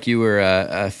not like you were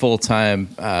a full-time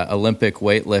Olympic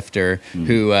weightlifter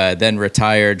who then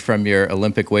retired from your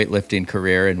Olympic weightlifting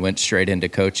career and went straight into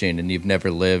coaching, and you've never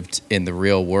lived in the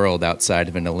real world outside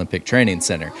of an Olympic training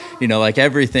center. Like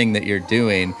everything that you're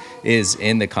doing is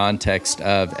in the context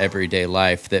of everyday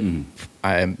life that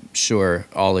I'm sure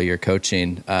all of your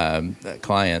coaching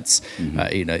clients,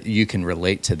 you can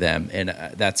relate to them, and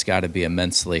that's got to be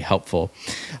immensely helpful.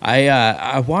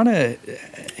 I want to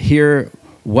hear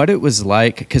what it was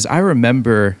like, because I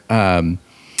remember,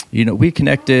 we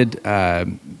connected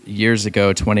years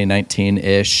ago,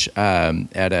 2019-ish,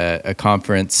 at a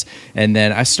conference, and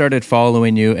then I started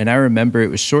following you, and I remember it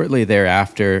was shortly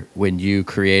thereafter when you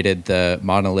created the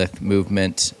Monolith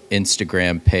Movement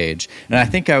Instagram page, and I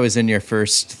think I was in your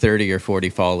first 30 or 40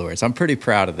 followers. I'm pretty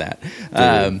proud of that.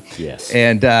 Yes.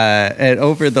 And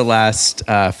over the last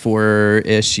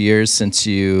 4-ish years since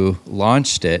you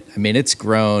launched it, it's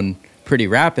grown pretty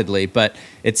rapidly, but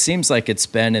it seems like it's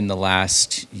been in the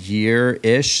last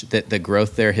year-ish that the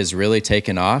growth there has really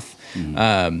taken off.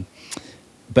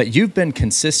 But you've been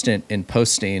consistent in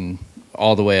posting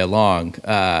all the way along.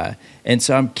 And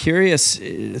so I'm curious,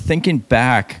 thinking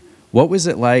back, what was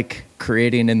it like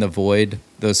creating in the void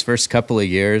those first couple of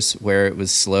years where it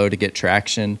was slow to get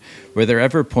traction? Were there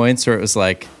ever points where it was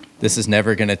like, this is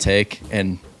never going to take,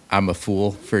 and I'm a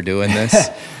fool for doing this?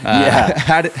 Yeah.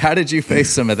 How did you face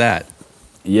some of that?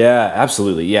 Yeah,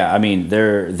 absolutely. Yeah.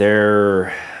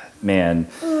 Man,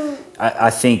 I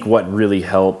think what really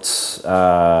helped,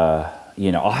 I'll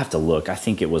have to look. I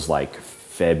think it was like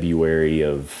February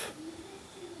of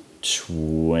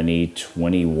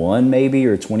 2021 maybe,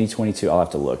 or 2022. I'll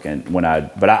have to look. And but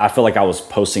I feel like I was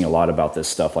posting a lot about this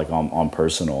stuff, like on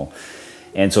personal.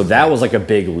 And so that was like a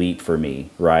big leap for me,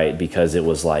 right? Because it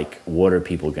was like, what are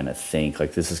people going to think?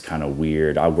 Like, this is kind of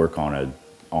weird. I work at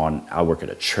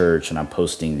a church, and I'm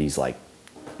posting these like,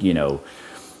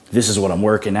 this is what I'm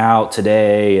working out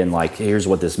today, and like, here's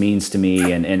what this means to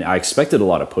me. And I expected a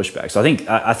lot of pushback. So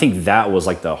I think that was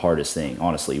like the hardest thing,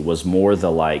 honestly, was more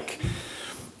the like,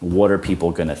 what are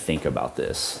people going to think about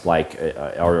this? Like,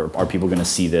 are people going to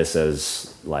see this as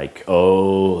like,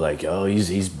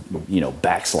 he's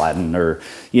backsliding, or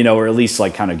at least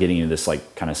like kind of getting into this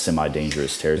like kind of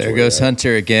semi-dangerous territory. There goes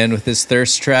Hunter again with his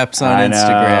thirst traps on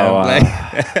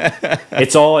Instagram.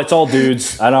 It's all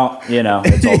dudes. It's all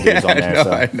dudes on there.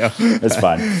 I know. It's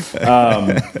fine.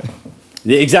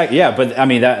 Exactly. Yeah. But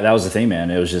that was the thing,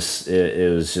 man. It was just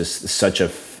such a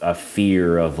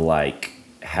fear of like,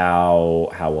 how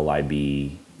will I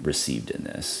be received in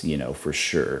this, for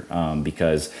sure.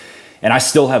 And I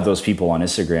still have those people on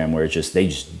Instagram where they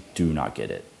just do not get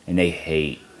it, and they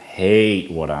hate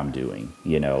what I'm doing,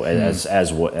 as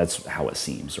that's how it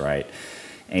seems. Right.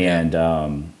 And,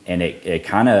 and it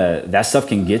kind of, that stuff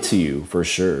can get to you for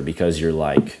sure, because you're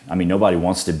like, nobody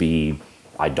wants to be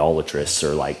idolatrous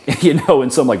or like,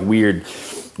 in some like weird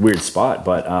spot.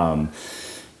 But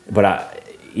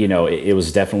it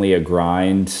was definitely a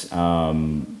grind.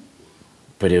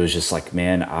 But it was just like,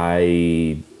 man,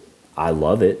 I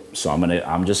love it. So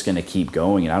I'm just going to keep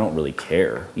going, and I don't really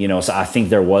care, so I think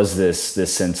there was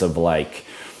this sense of like,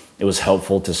 it was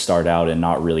helpful to start out and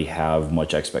not really have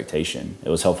much expectation. It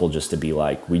was helpful just to be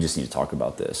like, we just need to talk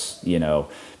about this,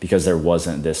 because there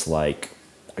wasn't this like,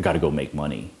 I got to go make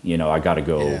money, I got to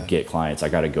go get clients, I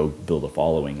got to go build a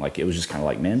following. Like, it was just kind of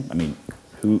like, man,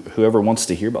 whoever wants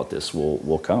to hear about this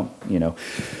will come,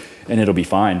 and it'll be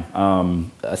fine.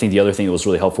 I think the other thing that was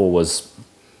really helpful was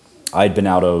I'd been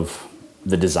out of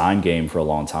the design game for a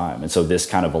long time. And so this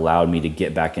kind of allowed me to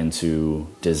get back into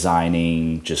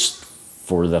designing just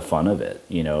for the fun of it,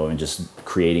 and just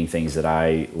creating things that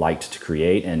I liked to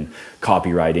create, and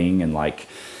copywriting, and like,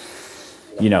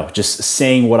 just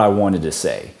saying what I wanted to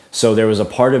say. So there was a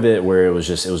part of it where it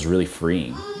was really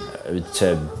freeing.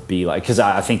 to be like, because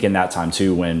I think in that time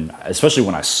too, especially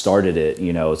when I started it,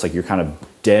 it's like you're kind of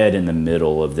dead in the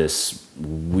middle of this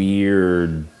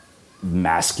weird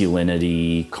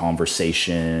masculinity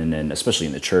conversation, and especially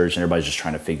in the church, and everybody's just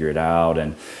trying to figure it out,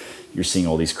 and you're seeing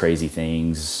all these crazy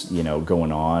things,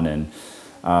 going on, and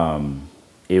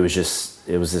it was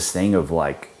this thing of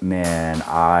like, man,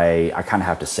 I kind of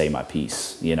have to say my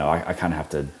piece, I kind of have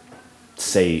to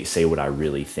say what I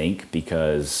really think,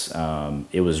 because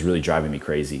it was really driving me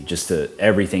crazy.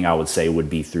 Everything I would say would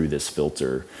be through this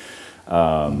filter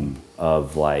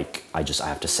of like, I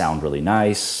have to sound really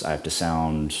nice. I have to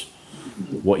sound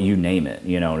what you name it,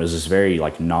 and it was this very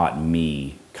like not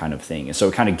me kind of thing. And so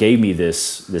it kind of gave me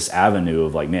this avenue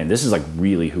of like, man, this is like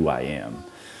really who I am.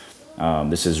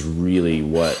 This is really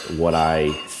what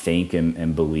I think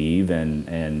and believe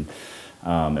and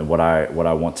what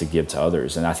I want to give to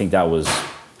others. And I think that was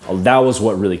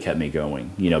what really kept me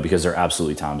going, because there are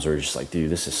absolutely times where you're just like, dude,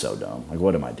 this is so dumb. Like,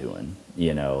 what am I doing?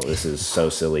 This is so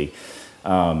silly.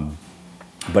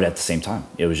 But at the same time,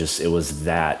 it was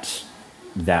that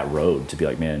road to be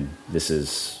like, man,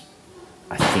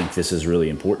 I think this is really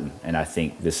important. And I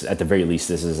think this, at the very least,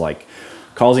 this is like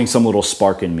causing some little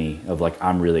spark in me of like,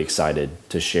 I'm really excited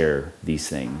to share these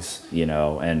things,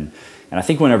 and I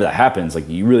think whenever that happens, like,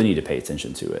 you really need to pay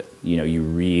attention to it. You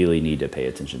really need to pay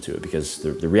attention to it, because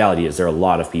the reality is there are a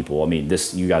lot of people. I mean,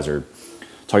 you guys are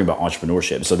talking about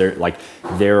entrepreneurship. So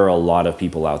there are a lot of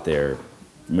people out there,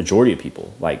 majority of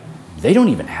people, like, they don't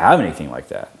even have anything like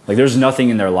that. Like, there's nothing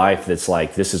in their life that's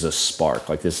like, this is a spark.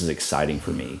 Like, this is exciting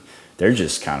for me. They're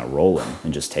just kind of rolling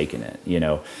and just taking it,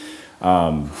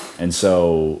 and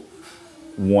so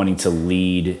wanting to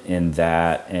lead in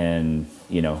that, and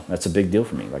that's a big deal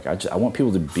for me. Like, I want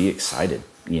people to be excited,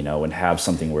 and have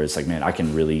something where it's like, man, I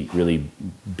can really, really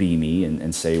be me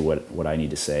and say what I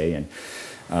need to say. And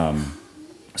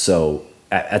so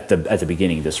at the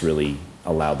beginning, this really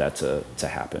allowed that to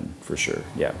happen for sure.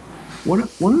 Yeah. One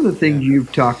of the things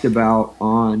you've talked about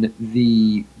on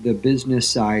the business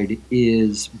side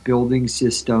is building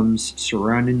systems,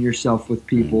 surrounding yourself with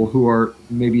people who are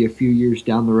maybe a few years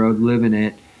down the road living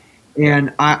it.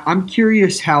 And I'm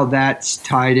curious how that's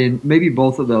tied in, maybe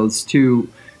both of those, to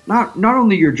not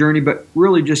only your journey, but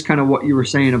really just kind of what you were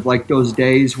saying of like those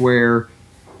days where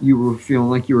you were feeling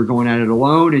like you were going at it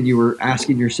alone, and you were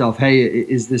asking yourself, hey,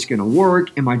 is this going to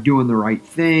work? Am I doing the right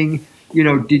thing?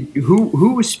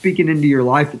 Who was speaking into your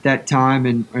life at that time,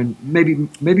 and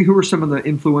maybe who were some of the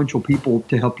influential people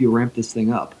to help you ramp this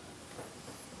thing up?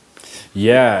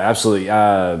 Yeah, absolutely.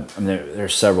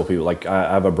 There's several people. Like,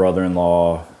 I have a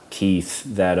brother-in-law, Keith,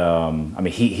 that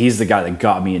he's the guy that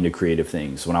got me into creative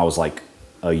things when I was like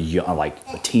a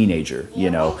teenager,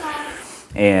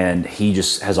 and he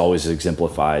just has always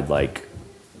exemplified like,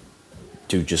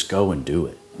 dude, just go and do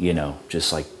it,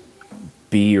 just like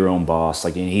be your own boss.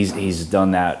 Like, and he's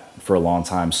done that for a long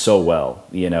time so well,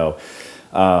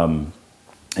 and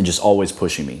just always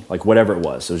pushing me, like whatever it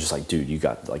was just like, dude, you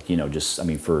got, like,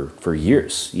 for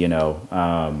years,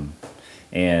 and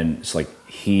it's like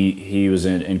he was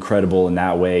incredible in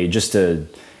that way. I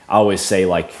always say,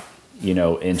 like,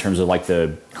 in terms of like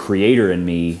the creator in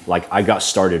me, like, I got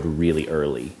started really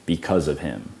early because of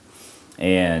him.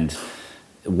 And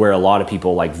where a lot of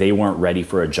people, like, they weren't ready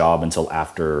for a job until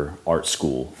after art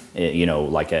school,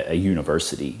 like at a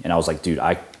university. And I was like, dude,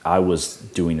 I was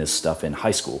doing this stuff in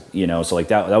high school, so like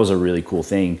that was a really cool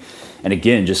thing. And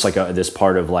again, just like this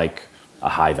part of like a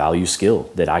high value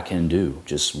skill that I can do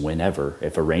just whenever.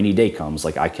 If a rainy day comes,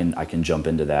 like I can jump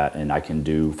into that, and I can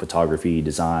do photography,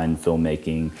 design,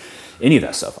 filmmaking, any of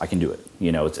that stuff. I can do it.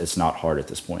 It's not hard at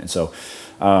this point. And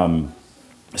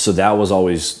so that was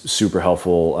always super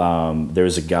helpful.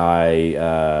 There's a guy,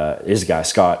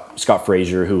 Scott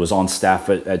Frazier, who was on staff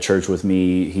at church with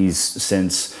me. He's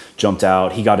since jumped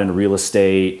out. He got into real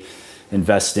estate,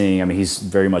 investing. He's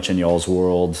very much in y'all's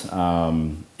world.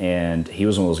 And he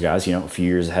was one of those guys, a few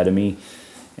years ahead of me,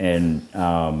 and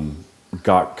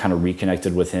got kind of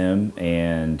reconnected with him.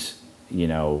 And,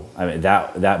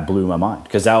 that blew my mind,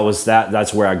 because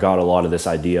that's where I got a lot of this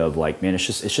idea of like, man, it's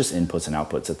just inputs and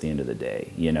outputs at the end of the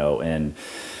day, and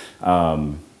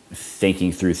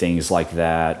thinking through things like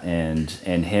that, and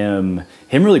him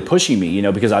really pushing me,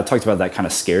 because I talked about that kind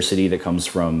of scarcity that comes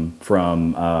from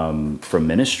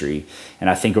ministry. And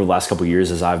I think over the last couple of years,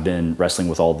 as I've been wrestling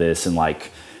with all this, and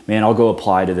like, man, I'll go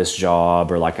apply to this job,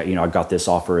 or like, I got this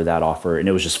offer or that offer. And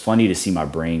it was just funny to see my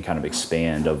brain kind of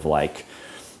expand of like,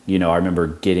 I remember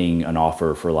getting an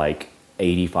offer for like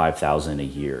 $85,000 a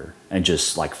year and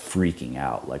just like freaking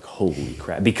out, like, holy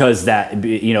crap. Because that,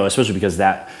 especially because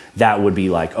that would be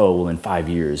like, oh, well, in 5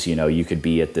 years, you could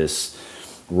be at this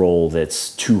role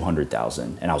that's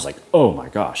 200,000. And I was like, oh my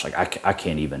gosh, like I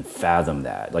can't even fathom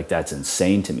that. Like, that's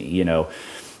insane to me, you know?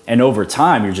 And over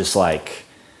time you're just like,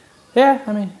 yeah,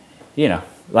 I mean, you know,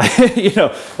 like, you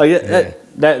know, like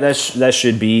that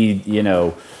should be, you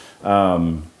know,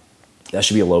 that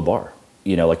should be a low bar,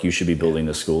 you know, like you should be building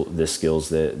the skills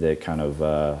that kind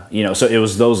of, you know, so it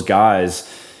was those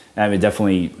guys. I mean,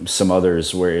 definitely some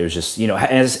others where it was just, you know,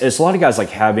 and it's a lot of guys like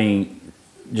having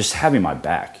my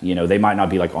back, you know. They might not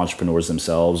be like entrepreneurs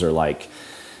themselves or like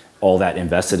all that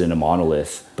invested in a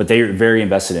Monolith, but they're very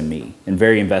invested in me and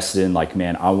very invested in like,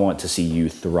 man, I want to see you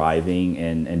thriving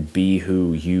and be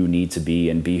who you need to be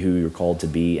and be who you're called to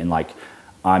be. And like,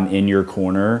 I'm in your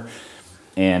corner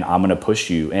and I'm going to push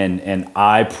you. And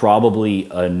I probably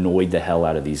annoyed the hell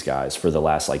out of these guys for the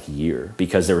last like year,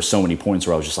 because there were so many points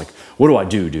where I was just like, what do I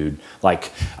do, dude?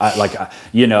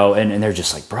 You know, and they're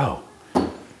just like, bro,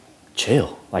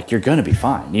 chill. Like, you're going to be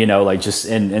fine, you know, like just,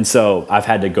 and so I've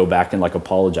had to go back and like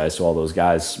apologize to all those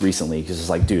guys recently, because it's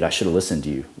like, dude, I should have listened to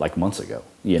you like months ago,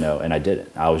 you know, and I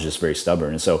didn't. I was just very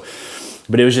stubborn. And so,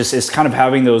 but it was just, it's kind of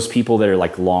having those people that are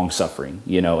like long suffering,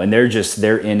 you know, and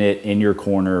they're in it, in your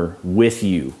corner with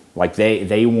you. Like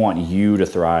they want you to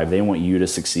thrive. They want you to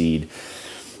succeed,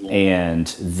 and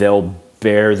they'll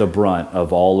bear the brunt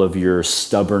of all of your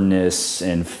stubbornness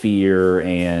and fear,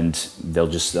 and they'll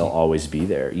always be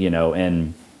there, you know.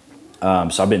 And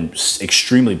so I've been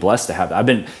extremely blessed to have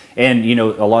that. And you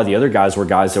know, a lot of the other guys were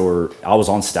guys that I was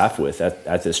on staff with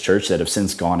at this church that have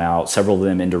since gone out, several of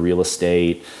them into real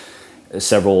estate,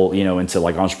 several, you know, into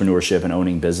like entrepreneurship and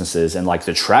owning businesses. And like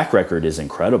the track record is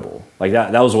incredible. Like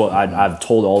that was what I've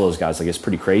told all those guys. Like, it's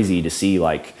pretty crazy to see,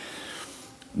 like,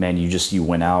 man, you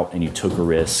went out and you took a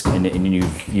risk, and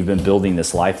you've been building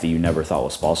this life that you never thought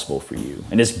was possible for you.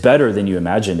 And it's better than you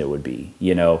imagined it would be,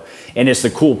 you know? And it's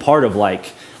the cool part of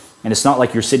like, and it's not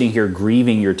like you're sitting here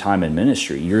grieving your time in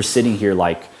ministry. You're sitting here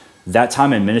like, that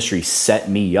time in ministry set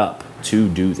me up to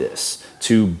do this,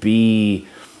 to be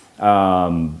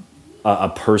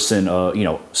a person, you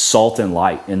know, salt and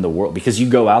light in the world. Because you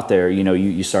go out there, you know,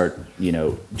 you start, you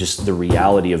know, just the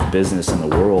reality of business in the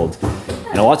world.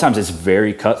 And a lot of times it's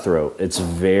very cutthroat. It's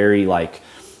very like,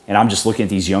 and I'm just looking at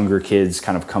these younger kids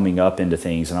kind of coming up into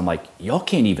things, and I'm like, y'all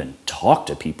can't even talk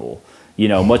to people, you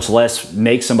know, much less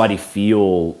make somebody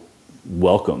feel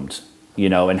welcomed, you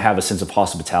know, and have a sense of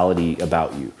hospitality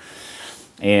about you.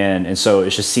 And so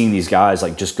it's just seeing these guys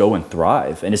like just go and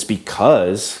thrive. And it's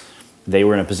because they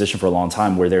were in a position for a long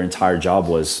time where their entire job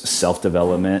was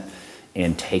self-development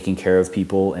and taking care of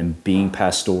people and being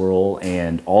pastoral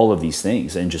and all of these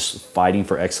things, and just fighting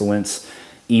for excellence.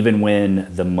 Even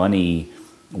when the money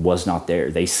was not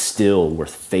there, they still were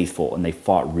faithful, and they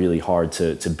fought really hard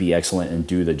to be excellent and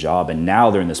do the job. And now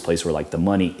they're in this place where like the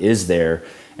money is there,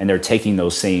 and they're taking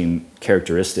those same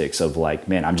characteristics of like,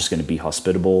 man, I'm just going to be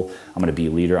hospitable. I'm going to be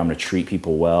a leader. I'm going to treat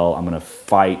people well. I'm going to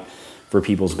fight for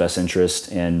people's best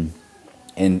interest. And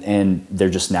they're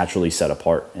just naturally set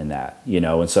apart in that, you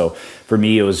know. And so for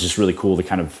me, it was just really cool to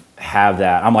kind of have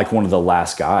that. I'm like one of the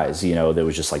last guys, you know, that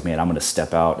was just like, man, I'm going to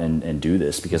step out and do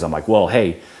this, because I'm like, well,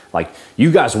 hey, like,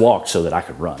 you guys walked so that I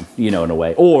could run, you know, in a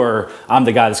way. Or I'm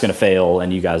the guy that's going to fail,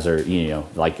 and you guys are, you know,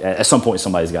 like at some point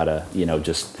somebody's got to, you know,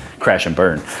 just crash and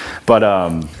burn. But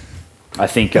I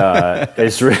think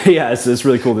it's really, it's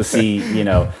really cool to see, you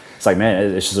know. It's like,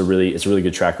 man, it's a really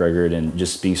good track record, and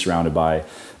just being surrounded by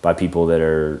people that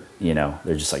are, you know,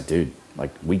 they're just like, dude,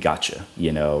 like, we got you,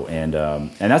 you know. And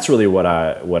that's really what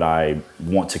I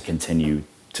want to continue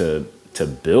to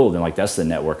build. And like, that's the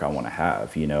network I want to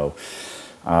have, you know,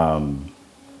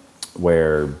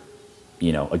 where,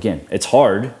 you know, again, it's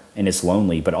hard and it's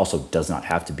lonely, but also does not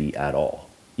have to be at all,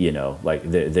 you know. Like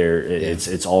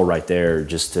it's all right there,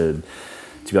 just to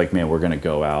be like, man, we're going to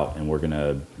go out and we're going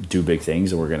to do big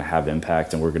things, and we're going to have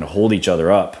impact, and we're going to hold each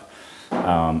other up.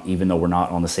 Even though we're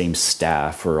not on the same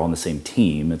staff or on the same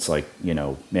team, it's like, you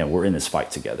know, man, we're in this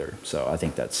fight together. So I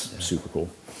think that's super cool.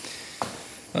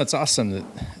 Well, it's awesome that,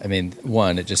 I mean,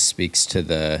 one, it just speaks to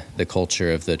the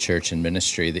culture of the church and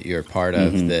ministry that you're a part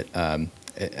of, mm-hmm.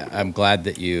 that I'm glad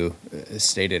that you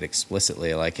stated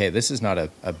explicitly, like, hey, this is not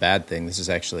a bad thing. This is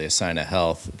actually a sign of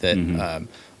health, that mm-hmm.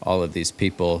 All of these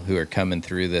people who are coming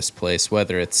through this place,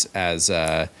 whether it's as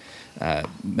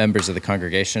members of the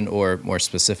congregation or more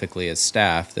specifically as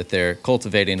staff, that they're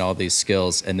cultivating all these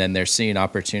skills, and then they're seeing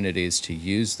opportunities to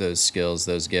use those skills,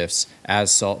 those gifts,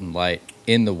 as salt and light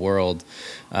in the world,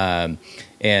 and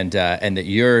that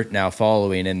you're now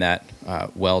following in that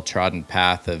well-trodden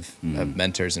path of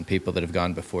mentors and people that have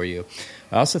gone before you.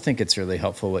 I also think it's really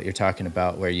helpful what you're talking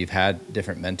about, where you've had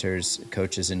different mentors,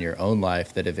 coaches in your own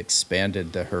life that have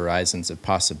expanded the horizons of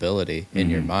possibility in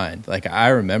your mind. Like, I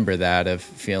remember that, of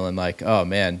feeling like, oh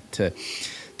man, to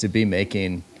be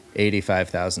making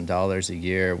 $85,000 a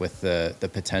year with the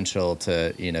potential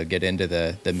to, get into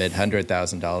the mid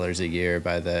 $100,000 a year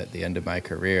by the end of my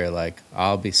career, like,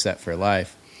 I'll be set for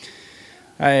life.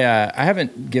 I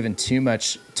haven't given too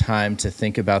much time to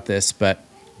think about this, but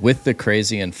with the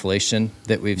crazy inflation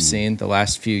that we've seen the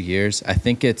last few years, I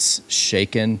think it's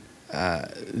shaken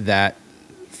that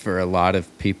for a lot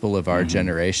of people of our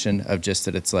generation, of just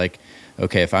that it's like,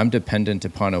 okay, if I'm dependent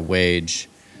upon a wage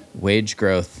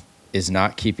growth is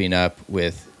not keeping up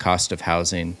with cost of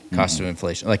housing, cost of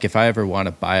inflation. Like, if I ever want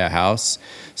to buy a house,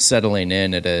 settling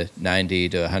in at a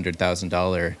 $90,000 to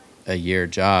 $100,000 a year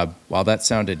job, while that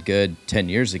sounded good 10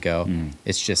 years ago,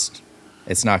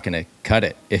 it's not going to cut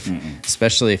it.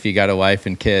 Especially if you got a wife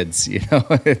and kids,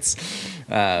 it's,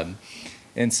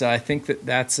 and so I think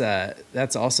that's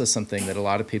also something that a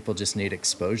lot of people just need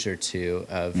exposure to,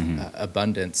 of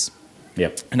abundance.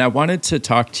 Yep. And I wanted to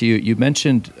talk to you. You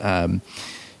mentioned,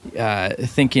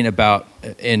 thinking about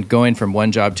and going from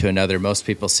one job to another. Most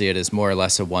people see it as more or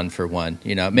less a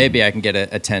 1-for-1. Maybe I can get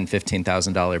a $10,000,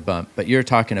 $15,000 bump, but you're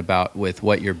talking about with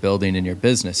what you're building in your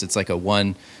business, it's like a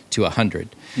 1 to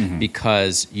 100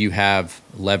 because you have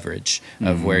leverage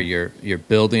of where you're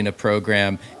building a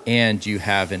program and you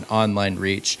have an online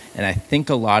reach. And I think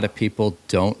a lot of people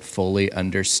don't fully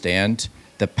understand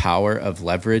the power of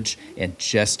leverage and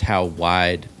just how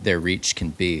wide their reach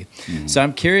can be. So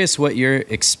I'm curious what your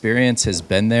experience has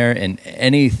been there, and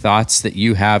any thoughts that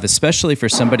you have, especially for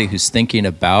somebody who's thinking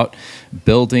about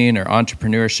building or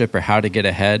entrepreneurship or how to get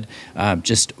ahead.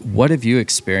 Just what have you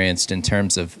experienced in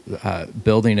terms of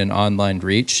building an online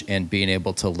reach and being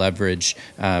able to leverage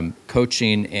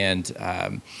coaching and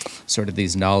sort of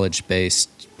these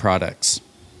knowledge-based products?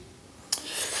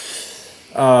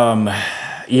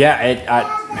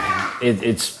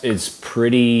 It's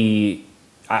pretty.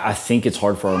 I think it's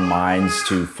hard for our minds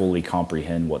to fully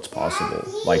comprehend what's possible,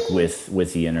 like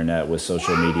with the internet, with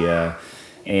social media,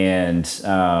 and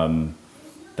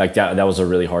like that was a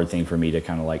really hard thing for me to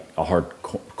kind of, like, a hard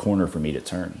corner for me to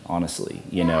turn, honestly,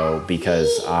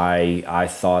 because I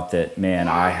thought that, man,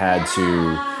 I had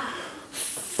to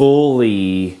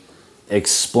fully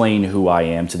explain who I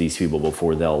am to these people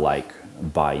before they'll, like,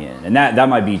 buy in. And that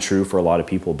might be true for a lot of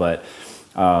people, but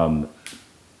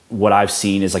what I've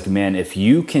seen is, like, man, if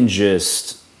you can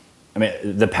just,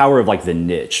 the power of, like, the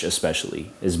niche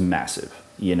especially is massive,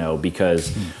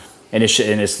 because and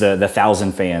it's the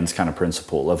 1,000 fans kind of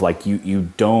principle of, like, you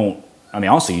don't,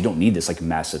 honestly, you don't need this, like,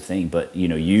 massive thing, but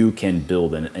you can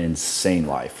build an insane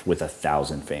life with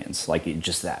 1,000 fans, like,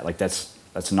 just that, like, that's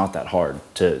not that hard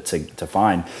to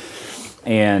find.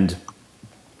 And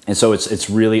so it's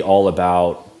really all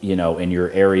about, in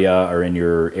your area or in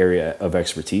your area of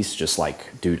expertise, just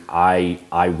like, dude, I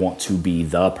want to be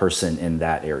the person in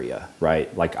that area,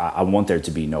 right? Like, I want there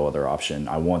to be no other option.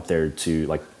 I want there to,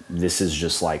 like, this is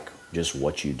just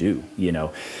what you do,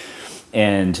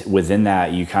 And within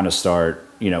that, you kind of start,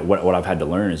 what I've had to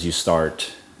learn is you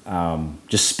start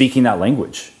just speaking that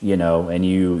language, and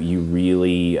you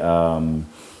really,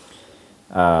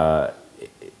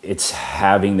 it's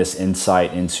having this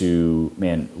insight into,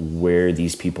 man, where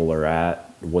these people are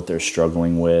at, what they're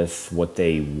struggling with, what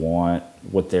they want,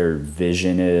 what their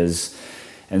vision is.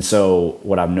 And so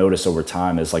what I've noticed over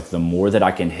time is, like, the more that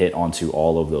I can hit onto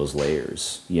all of those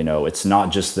layers, it's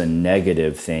not just the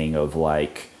negative thing of,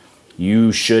 like,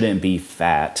 you shouldn't be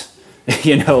fat,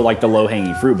 like the low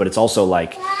hanging fruit, but it's also,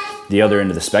 like, the other end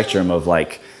of the spectrum of,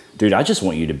 like, dude, I just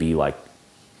want you to be, like,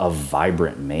 a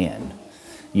vibrant man,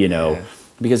 Yeah.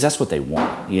 Because that's what they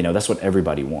want, that's what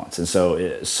everybody wants. And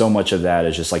so much of that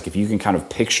is just, like, if you can kind of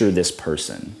picture this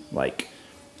person, like,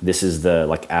 this is the,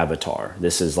 like, avatar,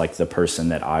 this is, like, the person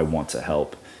that I want to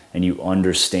help, and you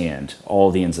understand all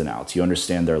the ins and outs, you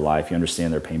understand their life, you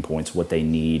understand their pain points, what they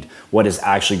need, what is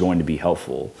actually going to be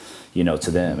helpful, to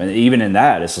them. And even in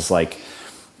that, it's just like,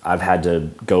 I've had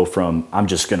to go from, I'm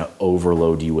just going to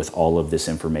overload you with all of this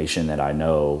information that I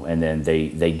know. And then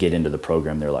they get into the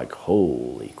program. They're like,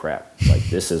 holy crap, like,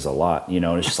 this is a lot, and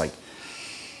it's just like,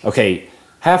 okay,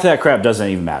 half of that crap doesn't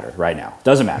even matter right now.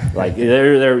 Doesn't matter. Like,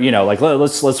 they're, like,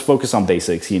 let's focus on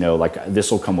basics, like,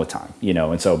 this will come with time,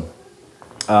 and so,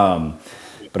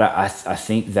 but I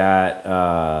think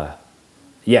that,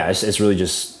 it's really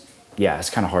just, it's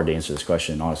kind of hard to answer this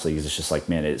question, honestly, because it's just like,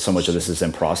 man, so much of this is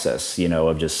in process,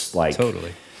 of just, like,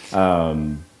 totally.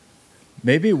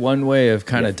 Maybe one way of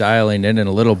kind of dialing in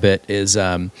a little bit is,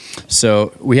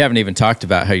 so we haven't even talked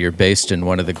about how you're based in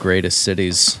one of the greatest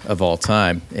cities of all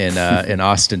time in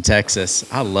Austin,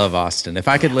 Texas. I love Austin. If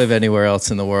I could live anywhere else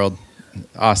in the world,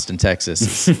 Austin,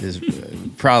 Texas is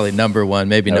probably number one,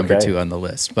 maybe number two on the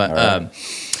list. But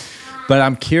but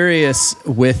I'm curious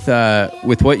with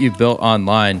what you've built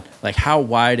online, like how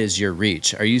wide is your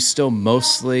reach? Are you still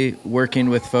mostly working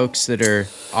with folks that are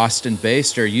Austin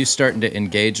based, or are you starting to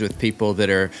engage with people that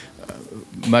are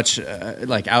much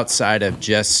like outside of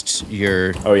just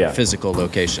your physical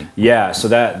location? Yeah, so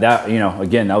that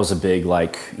again, that was a big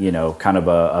kind of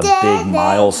a big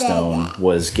milestone,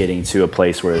 was getting to a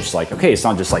place where it's like, okay, it's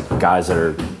not just like guys that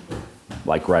are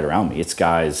like right around me. It's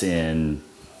guys in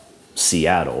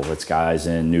Seattle, it's guys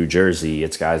in New Jersey,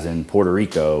 it's guys in Puerto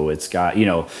Rico, it's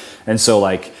and so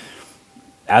like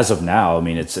as of now, I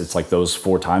mean, it's like those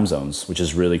 4 time zones, which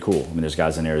is really cool. I mean, there's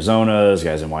guys in Arizona, there's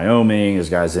guys in Wyoming, there's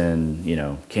guys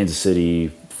in Kansas City,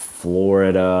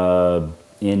 Florida,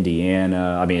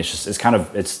 Indiana. I mean, it's kind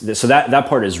of so that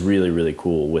part is really, really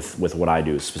cool with what I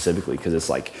do specifically, because it's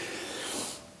like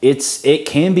it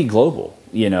can be global,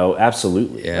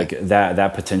 absolutely. Like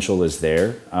that potential is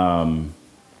there.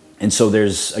 And so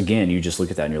there's, again, you just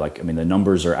look at that and you're like, I mean, the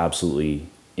numbers are absolutely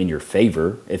in your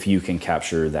favor if you can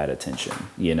capture that attention,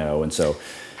 and so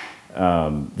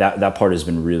that part has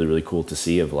been really, really cool to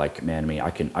see, of like, man, I mean,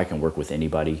 I can work with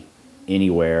anybody,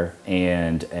 anywhere,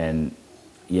 and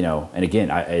again,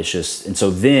 it's just, and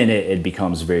so then it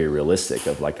becomes very realistic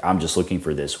of like, I'm just looking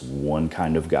for this one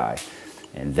kind of guy,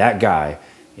 and that guy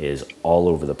is all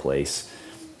over the place,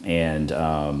 and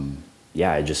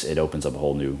it opens up a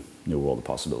whole new world of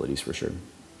possibilities for sure.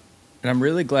 And I'm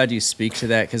really glad you speak to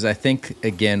that, because I think,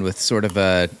 again, with sort of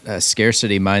a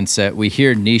scarcity mindset, we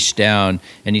hear niche down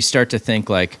and you start to think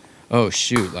like, oh,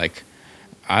 shoot, like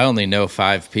I only know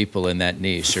 5 people in that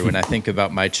niche. Or when I think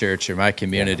about my church or my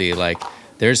community, like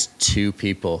there's 2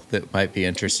 people that might be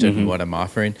interested in what I'm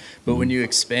offering. But when you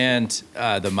expand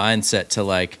the mindset to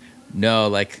like, no,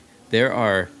 like there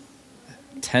are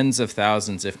tens of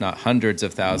thousands, if not hundreds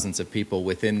of thousands of people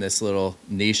within this little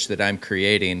niche that I'm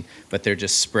creating, but they're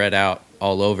just spread out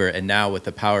all over. And now with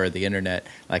the power of the internet,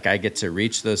 like I get to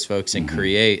reach those folks and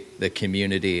create the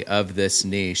community of this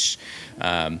niche.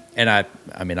 And I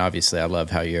mean, obviously I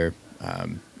love how you're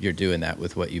doing that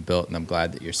with what you built, and I'm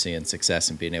glad that you're seeing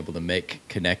success and being able to make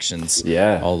connections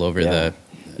all over the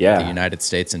United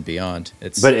States and beyond.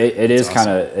 But it is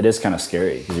awesome. kind of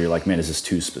scary, because you're like, man, is this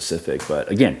too specific? But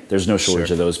again, there's no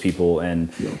shortage of those people,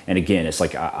 and again, it's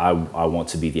like I want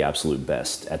to be the absolute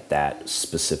best at that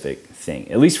specific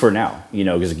thing, at least for now,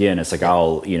 because again, it's like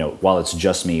I'll while it's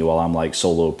just me, while I'm like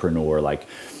solopreneur, like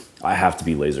I have to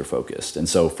be laser focused. And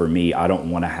so for me, I don't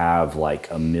want to have like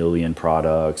a million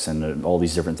products and all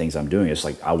these different things I'm doing. It's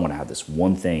like I want to have this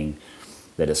one thing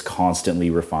that is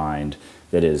constantly refined,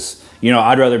 that is,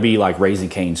 I'd rather be like Raising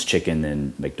Cane's chicken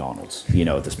than McDonald's,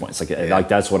 at this point. It's like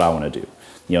that's what I want to do.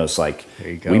 It's like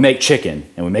we make chicken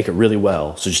and we make it really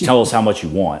well. So just tell us how much you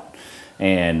want.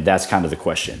 And that's kind of the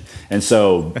question. And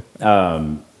so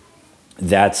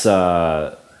that's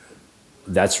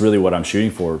really what I'm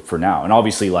shooting for now. And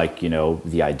obviously, like,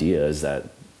 the idea is that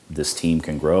this team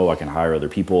can grow. I can hire other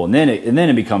people, and then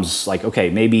it becomes like, okay,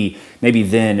 maybe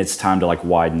then it's time to like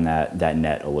widen that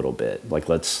net a little bit. Like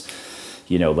let's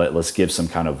give some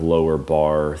kind of lower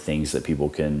bar things that people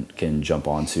can jump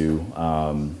onto.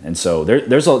 And so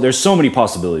there's so many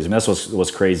possibilities. I mean, that's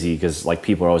what's crazy, because like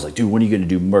people are always like, dude, when are you going to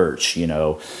do merch?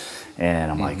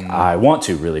 And I'm like, I want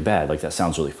to really bad. Like that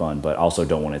sounds really fun, but I also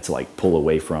don't want it to like pull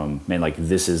away from, man, like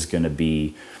this is going to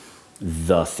be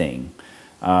the thing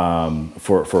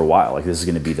for a while. Like this is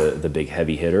going to be the big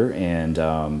heavy hitter. And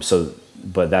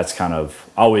but that's kind of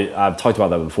I've talked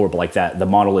about that before, but like the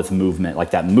Monolith movement,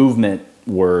 like that movement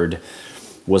word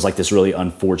was like this really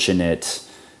unfortunate,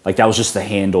 like that was just the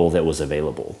handle that was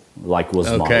available, like was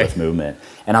Monolith movement.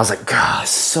 And I was like, God,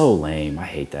 so lame. I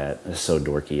hate that. It's so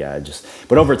dorky.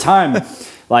 But over time,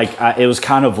 like it was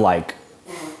kind of like,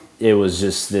 it was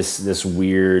just this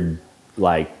weird,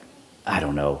 like, I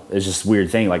don't know. It's just a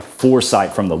weird thing, like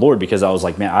foresight from the Lord, because I was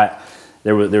like, man,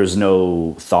 there was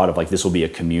no thought of like, this will be a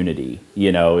community,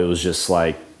 it was just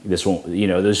like, this won't,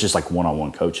 there's just like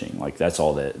one-on-one coaching. Like that's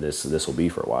all that this will be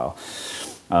for a while.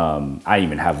 I didn't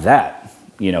even have that,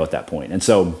 at that point. And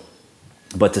so,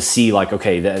 but to see like,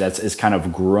 okay, it's kind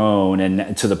of grown,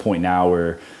 and to the point now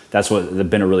where that's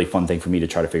been a really fun thing for me to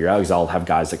try to figure out, because I'll have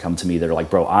guys that come to me that are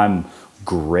like, bro, I'm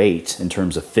great in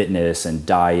terms of fitness and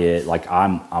diet. Like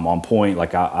I'm on point.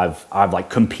 Like I've like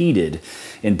competed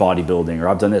in bodybuilding, or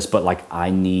I've done this, but like I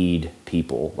need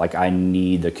people. Like I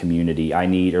need the community.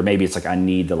 Or maybe it's like I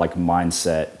need the like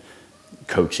mindset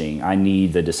coaching. I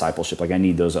need the discipleship. Like I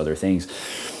need those other things.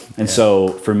 And so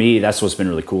for me, that's what's been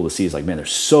really cool to see is like, man,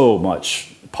 there's so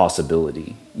much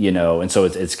possibility, and so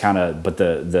it's kind of, but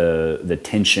the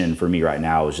tension for me right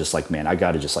now is just like, man, I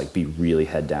got to just like be really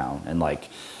head down, and like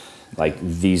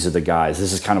these are the guys.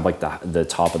 This is kind of like the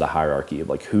top of the hierarchy of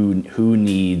like who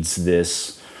needs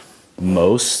this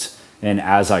most. And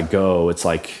as I go, it's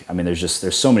like, I mean,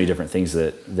 there's so many different things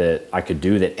that I could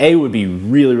do that would be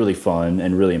really, really fun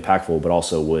and really impactful, but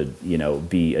also would,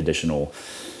 be additional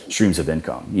streams of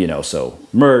income, so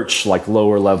merch, like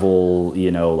lower level,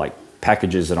 like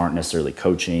packages that aren't necessarily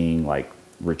coaching, like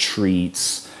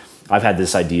retreats. I've had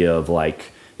this idea of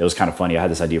like, it was kind of funny. I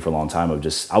had this idea for a long time of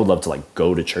just, I would love to like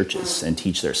go to churches and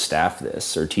teach their staff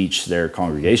this, or teach their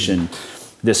congregation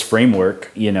this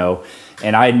framework, and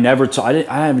I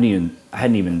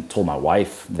hadn't even told my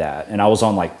wife that. And I was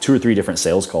on like 2 or 3 different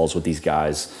sales calls with these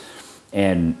guys,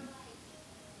 and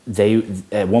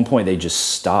at one point they just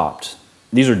stopped.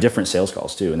 These are different sales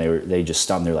calls too, and they just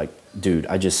stopped and they're like, dude,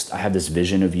 I have this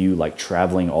vision of you like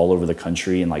traveling all over the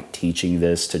country and like teaching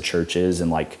this to churches,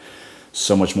 and like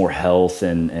so much more health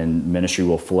and ministry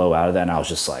will flow out of that. And I was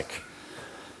just like,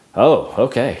 oh,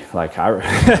 okay. Like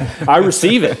I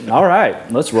receive it. All right,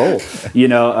 let's roll,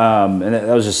 and that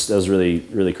was really,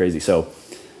 really crazy. So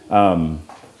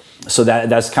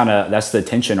that's the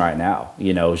tension right now,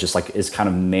 it's just like, it's kind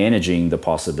of managing the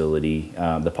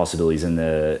possibilities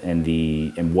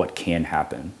and what can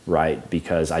happen. Right.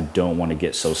 Because I don't want to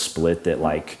get so split that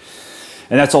like,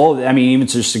 and that's all, I mean, even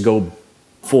just to go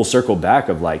full circle back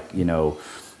of like,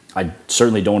 I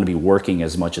certainly don't want to be working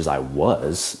as much as I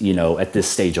was, at this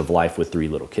stage of life with 3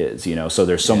 little kids, so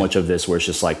there's so much of this where it's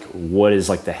just like, what is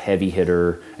like the heavy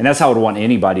hitter? And that's how I would want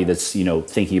anybody that's,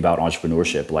 thinking about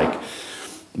entrepreneurship. Like,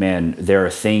 man, there are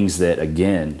things that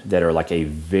are like a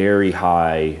very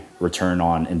high return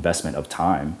on investment of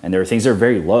time. And there are things that are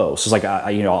very low. So it's like,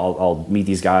 I'll meet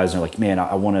these guys and they're like, man,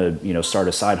 I want to, start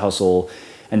a side hustle.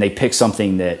 And they pick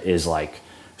something that is like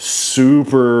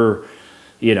super,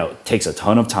 takes a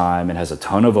ton of time and has a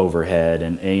ton of overhead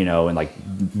and like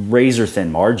razor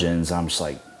thin margins. I'm just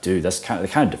like, dude, it kind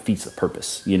of defeats the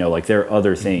purpose. Like there are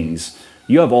other things.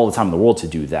 You have all the time in the world to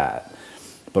do that.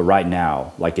 But right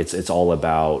now, like it's all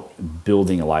about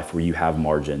building a life where you have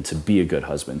margin to be a good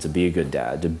husband, to be a good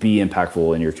dad, to be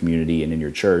impactful in your community and in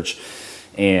your church,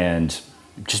 and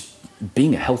just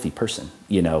being a healthy person,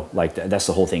 like that's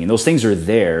the whole thing. And those things are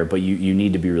there, but you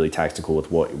need to be really tactical with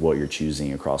what you're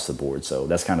choosing across the board. So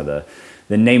that's kind of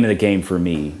the name of the game for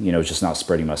me, just not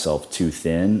spreading myself too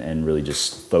thin and really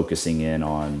just focusing in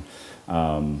on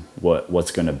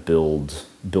what's going to build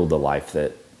the life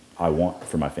that I want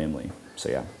for my family. So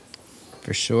yeah.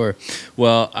 For sure.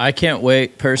 Well, I can't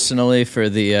wait personally for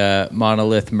the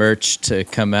Monolith merch to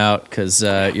come out, because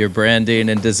your branding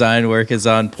and design work is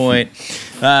on point.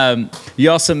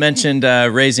 You also mentioned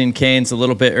Raising Cane's a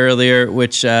little bit earlier,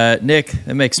 which, Nick,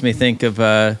 that makes me think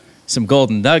of some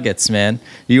golden nuggets, man.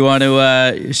 You want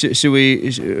to, should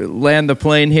we land the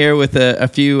plane here with a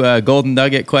few golden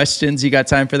nugget questions? You got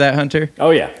time for that, Hunter? Oh,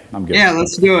 yeah. I'm good. Yeah,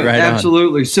 let's do it. Right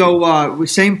Absolutely. On. So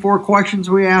same 4 questions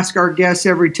we ask our guests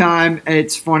every time.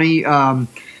 It's funny.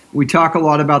 We talk a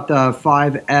lot about the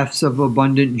 5 F's of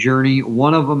abundant journey.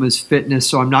 One of them is fitness,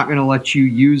 so I'm not going to let you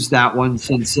use that one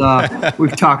since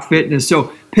we've talked fitness.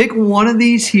 So pick one of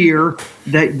these here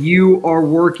that you are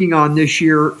working on this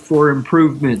year for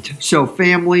improvement. So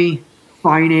family,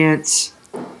 finance,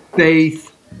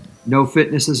 faith, no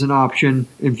fitness is an option,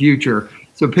 in future.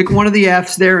 So pick one of the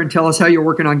F's there and tell us how you're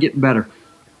working on getting better.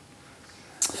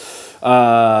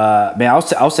 Man,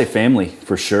 I'll say family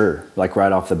for sure. Like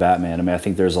right off the bat, man. I mean, I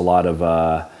think there's a lot of,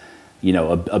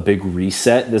 a big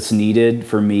reset that's needed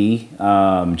for me.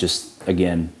 Just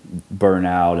again,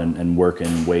 burnout and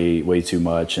working way too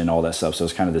much and all that stuff. So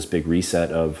it's kind of this big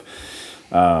reset of,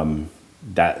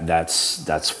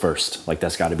 that's first. Like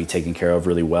that's got to be taken care of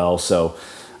really well. So,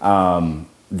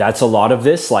 that's a lot of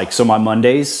this. Like, so my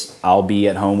Mondays, I'll be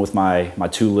at home with my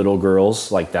 2 little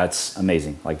girls. Like that's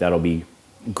amazing. Like that'll be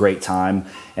great time.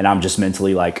 And I'm just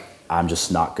mentally like, I'm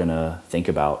just not gonna think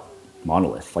about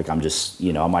Monolith. Like I'm just,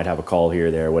 I might have a call here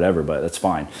or there, whatever, but that's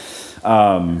fine.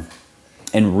 And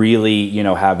really,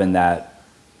 having that,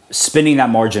 spending that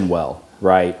margin well,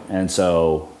 right? And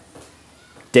so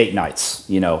date nights,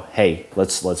 hey,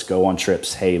 let's go on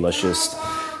trips. Hey, let's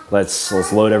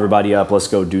load everybody up. Let's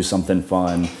go do something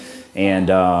fun.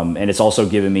 And it's also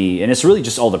given me, and it's really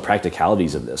just all the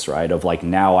practicalities of this, right? Of like,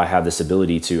 now I have this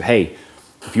ability to, hey,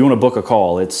 if you want to book a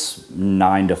call, it's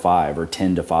 9 to 5 or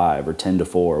 10 to 5 or 10 to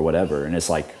 4 or whatever. And it's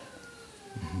like,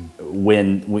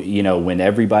 when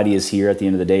everybody is here at the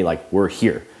end of the day, like, we're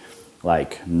here.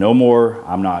 Like, no more,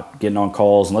 I'm not getting on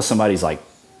calls unless somebody's like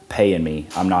paying me.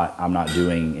 I'm not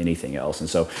doing anything else. And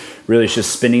so really it's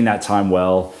just spending that time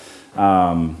well,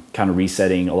 kind of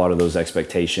resetting a lot of those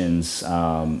expectations.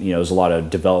 There's a lot of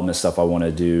development stuff I want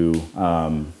to do.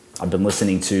 I've been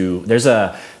listening to, there's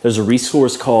a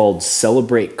resource called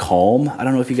Celebrate Calm. I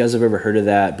don't know if you guys have ever heard of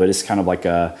that, but it's kind of like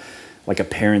a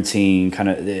parenting kind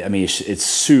of, I mean, it's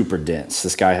super dense.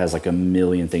 This guy has like a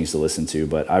million things to listen to,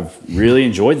 but I've really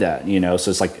enjoyed that,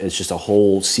 so it's just a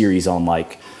whole series on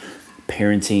like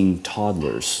parenting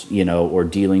toddlers, or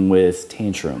dealing with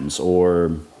tantrums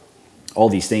or all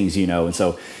these things, and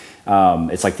so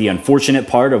it's like the unfortunate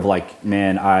part of like,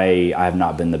 man, I have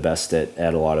not been the best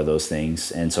at a lot of those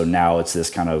things. And so now it's this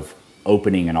kind of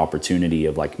opening an opportunity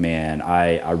of like, man,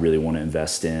 I really want to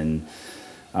invest in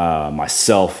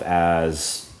myself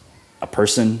as a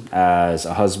person, as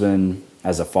a husband,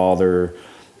 as a father.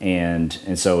 And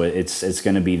so it's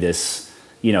going to be this,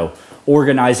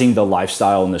 organizing the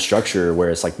lifestyle and the structure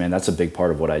where it's like, man, that's a big part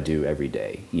of what I do every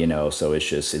day, so it's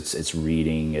just, it's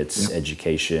reading, it's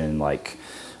education. Like,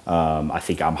 I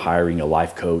think I'm hiring a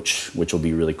life coach, which will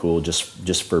be really cool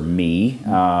just for me.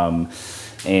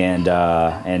 And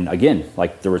again,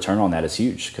 like the return on that is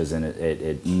huge, because then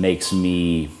it makes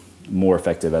me more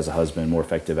effective as a husband, more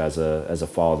effective as a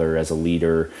father, as a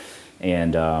leader.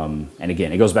 And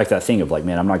again, it goes back to that thing of like,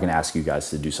 man, I'm not going to ask you guys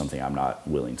to do something I'm not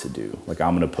willing to do. Like,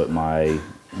 I'm going to put my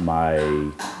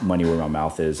money where my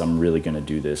mouth is. I'm really going to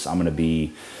do this. I'm going to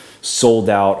be sold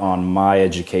out on my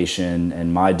education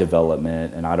and my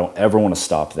development, and I don't ever want to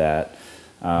stop that.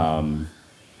 And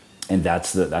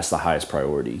that's the highest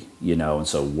priority, and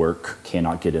so work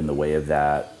cannot get in the way of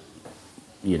that.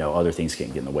 Other things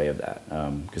can't get in the way of that,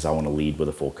 because I want to lead with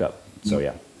a full cup. So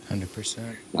yeah.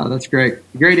 100%. Oh, that's great.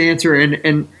 Great answer.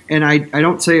 And I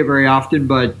don't say it very often,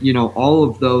 but all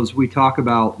of those we talk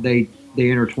about, they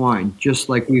intertwine, just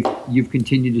like you've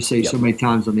continued to say so many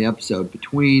times on the episode,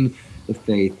 between the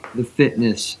faith, the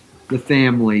fitness, the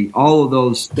family, all of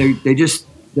those,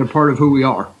 they're part of who we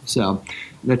are. So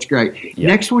that's great. Yep.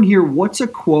 Next one here, what's a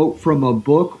quote from a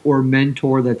book or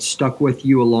mentor that stuck with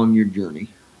you along your journey?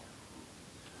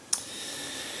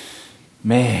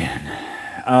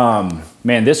 Man,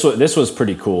 this was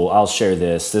pretty cool. I'll share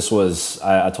this. This was,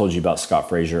 I told you about Scott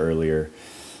Frazier earlier.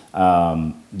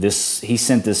 He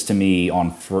sent this to me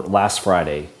on last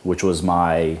Friday, which was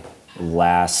my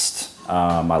last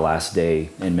day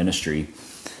in ministry.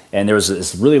 And there was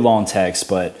this really long text,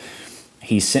 but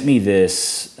he sent me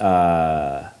this.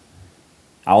 I'll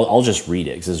just read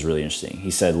it because it's really interesting.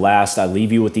 He said, "Last, I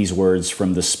leave you with these words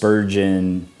from the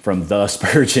Spurgeon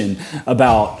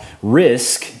about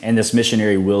risk and this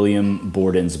missionary William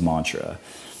Borden's mantra."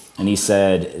 And he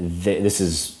said, this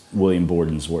is William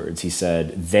Borden's words. He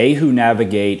said, "They who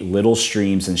navigate little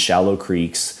streams and shallow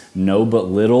creeks know but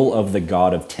little of the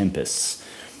God of tempests.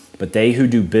 But they who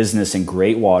do business in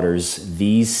great waters,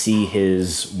 these see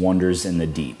his wonders in the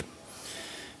deep."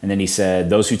 And then he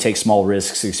said, "Those who take small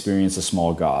risks experience a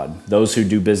small God. Those who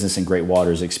do business in great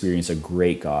waters experience a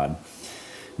great God."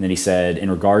 And then he said, in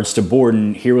regards to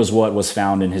Borden, here was what was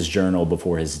found in his journal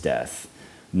before his death: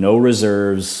 no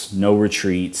reserves, no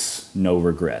retreats, no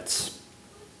regrets.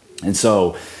 And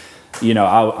so,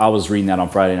 I was reading that on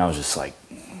Friday, and I was just like,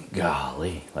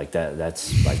 golly, like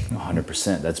that's like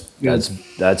 100%.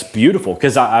 That's beautiful,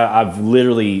 because I've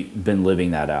literally been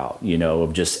living that out,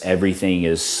 of just everything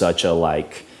is such a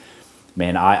like,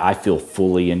 man, I feel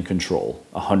fully in control,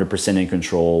 100% in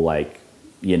control. Like,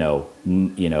 I know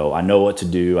what to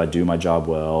do. I do my job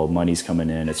well. Money's coming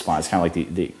in. It's fine. It's kind of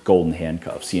like the golden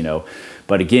handcuffs,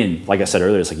 But again, like I said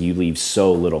earlier, it's like you leave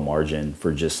so little margin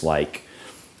for just like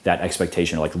that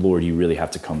expectation, like, Lord, you really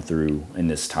have to come through in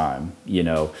this time,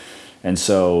 And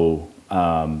so,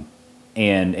 and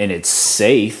it's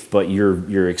safe, but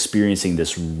you're experiencing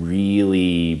this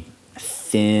really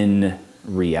thin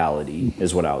reality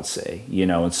is what I would say,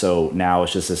 And so now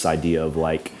it's just this idea of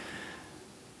like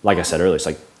I said earlier, it's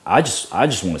like, I just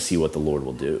want to see what the Lord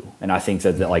will do. And I think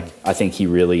that I think he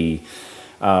really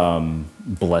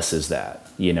blesses that,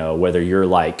 whether you're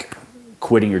like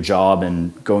quitting your job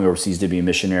and going overseas to be a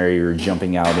missionary, or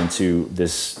jumping out into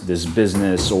this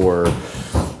business, or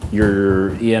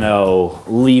you're,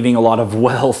 leaving a lot of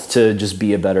wealth to just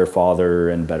be a better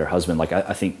father and better husband. Like,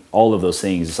 I think all of those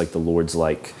things, it's like the Lord's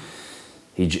like,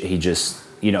 he just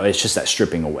it's just that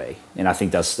stripping away. And I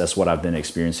think that's what I've been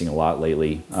experiencing a lot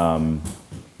lately. And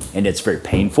it's very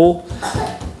painful,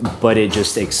 but it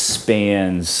just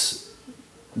expands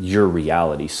your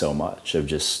reality so much of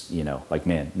just, like,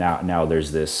 man, now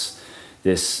there's this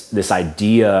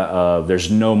idea of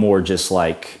there's no more just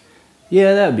like,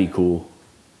 yeah, that'd be cool.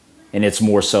 And it's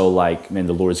more so like, man,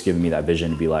 the Lord's given me that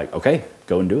vision to be like, okay,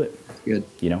 go and do it. Good.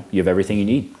 You have everything you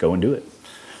need, go and do it.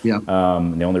 Yeah.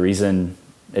 The only reason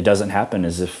it doesn't happen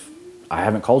is if I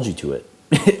haven't called you to it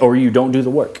or you don't do the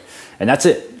work. And that's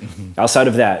it. Mm-hmm. Outside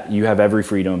of that, you have every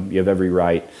freedom, you have every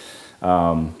right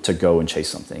to go and chase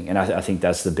something. And I think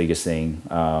that's the biggest thing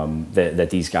that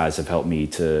these guys have helped me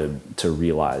to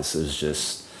realize is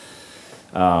just,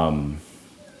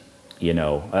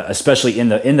 especially in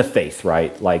the faith,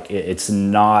 right? Like it's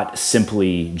not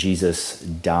simply Jesus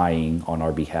dying on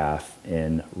our behalf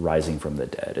and rising from the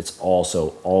dead. It's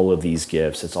also all of these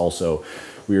gifts. It's also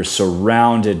we are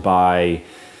surrounded by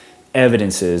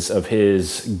evidences of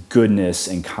his goodness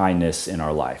and kindness in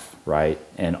our life, right?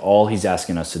 And all he's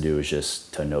asking us to do is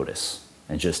just to notice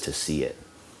and just to see it.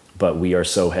 But we are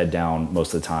so head down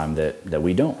most of the time that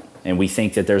we don't. And we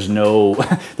think that there's no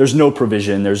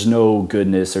provision, there's no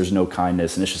goodness, there's no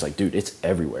kindness. And it's just like, dude, it's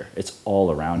everywhere. It's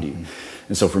all around you.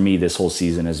 And so for me, this whole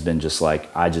season has been just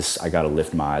like, I got to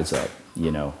lift my eyes up,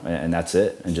 and that's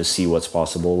it. And just see what's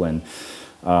possible. And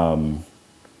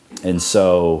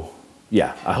so,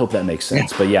 yeah, I hope that makes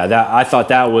sense. But yeah, I thought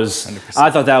that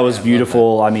was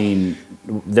beautiful. I mean,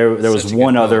 there was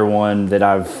one other one that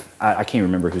I can't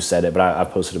remember who said it, but I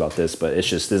posted about this, but it's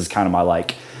just, this is kind of my,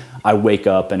 like, I wake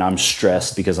up and I'm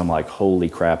stressed because I'm like, holy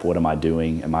crap, what am I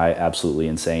doing? Am I absolutely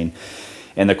insane?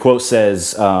 And the quote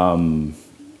says, I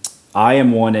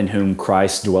am one in whom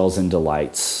Christ dwells and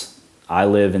delights. I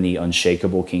live in the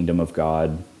unshakable kingdom of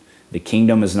God. The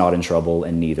kingdom is not in trouble,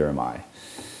 and neither am I.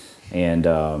 And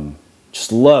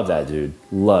just love that, dude.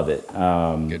 Love it.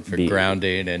 Good for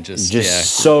grounding and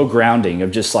just so grounding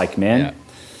of just like, man,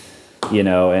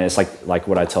 and it's like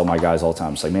what I tell my guys all the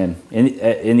time. It's like, man,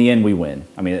 in the end, we win.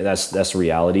 I mean, that's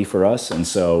reality for us. And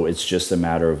so it's just a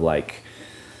matter of like,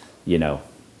 man,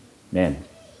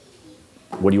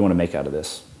 what do you want to make out of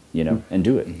this? And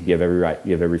do it. You have every right.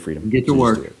 You have every freedom. Get to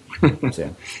work.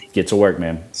 So, get to work,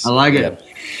 man. I like it. Yep.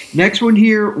 Next one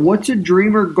here. What's a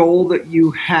dream or goal that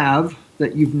you have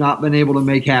that you've not been able to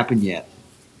make happen yet?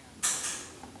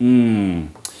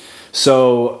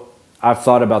 So I've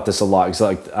thought about this a lot because,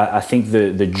 like, I think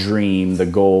the dream, the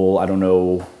goal, I don't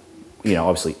know,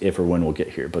 obviously if or when we'll get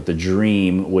here, but the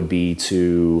dream would be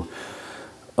to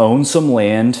own some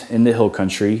land in the hill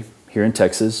country here in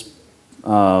Texas.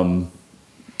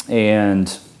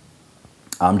 And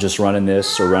I'm just running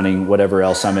this or running whatever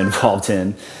else I'm involved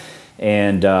in.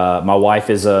 And my wife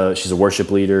she's a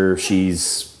worship leader.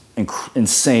 She's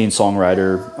insane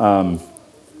songwriter.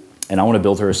 And I want to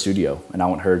build her a studio, and I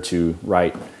want her to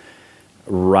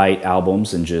write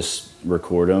albums and just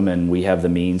record them. And we have the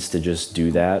means to just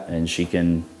do that, and she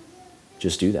can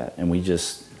just do that. And we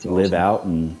just live out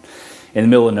and in the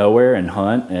middle of nowhere and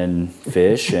hunt and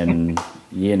fish and,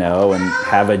 and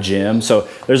have a gym. So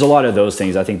there's a lot of those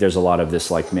things. I think there's a lot of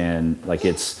this, like, man, like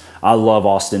I love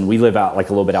Austin. We live out like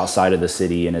a little bit outside of the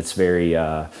city, and it's very,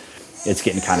 it's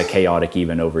getting kind of chaotic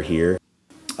even over here.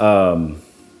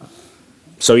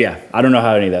 So yeah, I don't know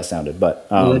how any of that sounded, but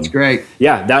that's great.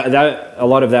 Yeah, that a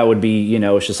lot of that would be,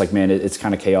 it's just like, man, it's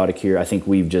kind of chaotic here. I think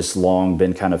we've just long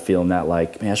been kind of feeling that,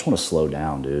 like, man, I just want to slow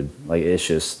down, dude. Like, it's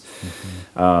just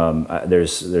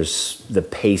there's the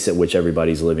pace at which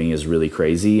everybody's living is really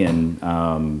crazy, and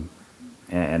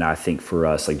I think for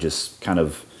us, like, just kind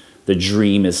of the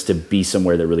dream is to be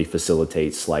somewhere that really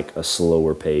facilitates like a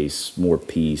slower pace, more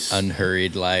peace,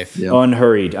 unhurried life. Yep.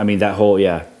 Unhurried. I mean, that whole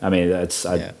I mean, that's.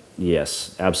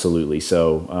 Yes, absolutely.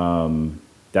 So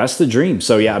that's the dream.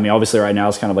 So yeah, I mean, obviously right now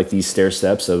it's kind of like these stair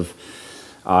steps of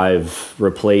I've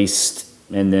replaced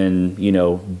and then,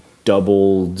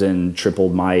 doubled and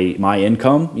tripled my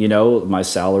income, my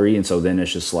salary. And so then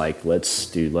it's just like, let's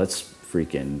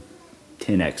freaking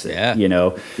 10X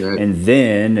it, Good. And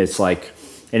then it's like,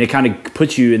 and it kind of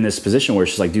puts you in this position where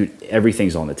it's just like, dude,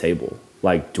 everything's on the table.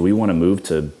 Like, do we want to move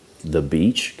to the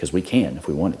beach? Because we can if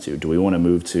we wanted to. Do we want to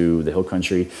move to the hill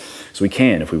country? So we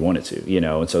can if we wanted to,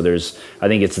 And so I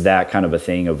think it's that kind of a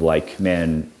thing of like,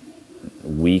 man,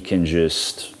 we can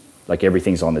just, like,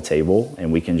 everything's on the table,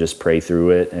 and we can just pray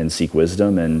through it and seek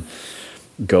wisdom and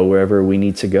go wherever we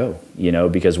need to go,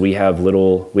 because we have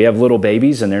little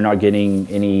babies, and they're not getting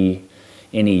any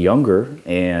younger,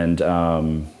 and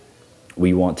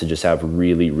we want to just have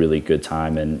really, really good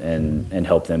time and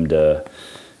help them to,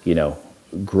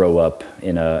 grow up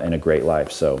in a great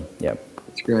life. So yeah.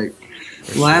 That's Great.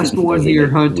 Last one here,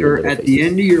 Hunter. At the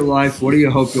end of your life, what do you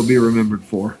hope you'll be remembered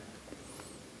for?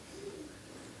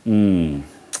 Man,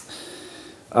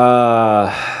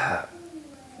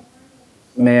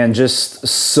 just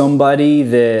somebody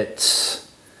that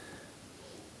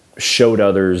showed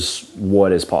others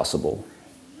what is possible.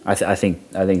 I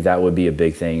think that would be a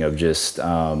big thing of just,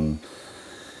 obviously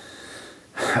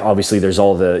there's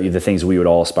all the things we would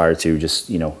all aspire to,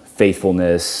 just,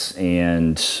 faithfulness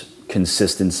and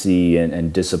consistency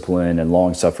and discipline and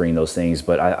long suffering, those things.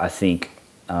 But I think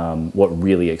what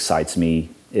really excites me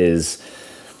is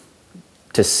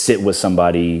to sit with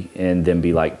somebody and then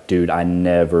be like, dude, I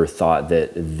never thought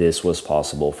that this was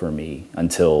possible for me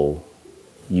until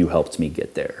you helped me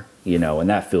get there, and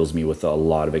that fills me with a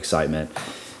lot of excitement.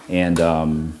 And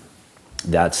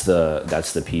that's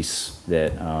the piece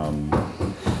that,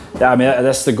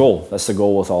 that's the goal. That's the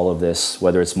goal with all of this,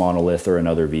 whether it's Monolith or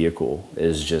another vehicle,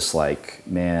 is just like,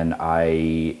 man,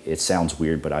 it sounds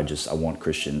weird, but I want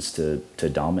Christians to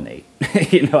dominate.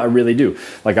 I really do.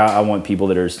 Like, I want people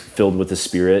that are filled with the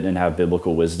Spirit and have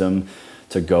biblical wisdom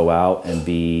to go out and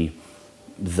be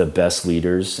the best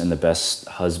leaders and the best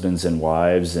husbands and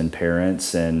wives and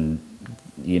parents, and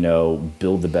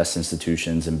build the best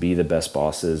institutions and be the best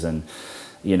bosses. And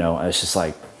it's just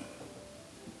like,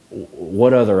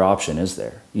 what other option is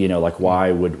there? Like,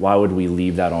 why would we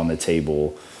leave that on the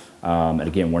table? And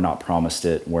again, we're not promised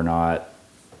it. We're not,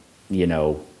 we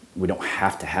don't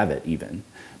have to have it even.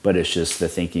 But it's just the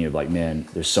thinking of like, man,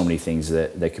 there's so many things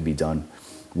that could be done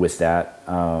with that.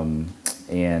 And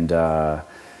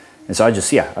so I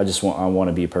want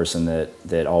to be a person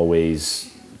that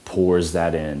always pours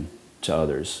that in to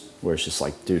others, where it's just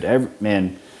like, dude,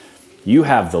 man, you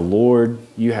have the Lord,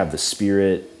 you have the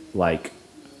Spirit, like,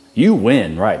 you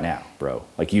win right now, bro.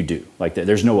 Like, you do. Like,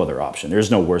 there's no other option.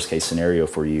 There's no worst case scenario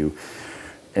for you.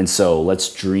 And so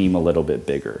let's dream a little bit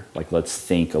bigger. Like, let's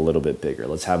think a little bit bigger.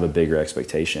 Let's have a bigger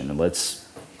expectation, and let's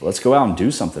go out and do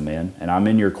something, man. And I'm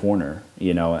in your corner,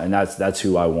 and that's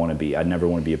who I want to be. I never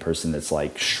want to be a person that's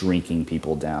like shrinking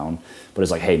people down, but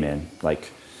it's like, hey, man, like,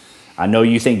 I know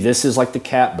you think this is like the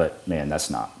cap, but man, that's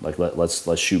not. Like,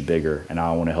 let's shoot bigger, and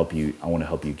I want to help you. I want to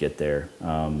help you get there.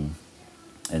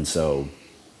 And so,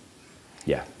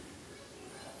 yeah.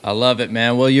 I love it,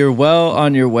 man. Well, you're well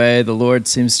on your way. The Lord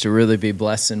seems to really be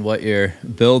blessing what you're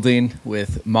building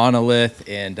with Monolith.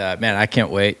 And, man, I can't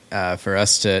wait for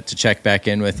us to check back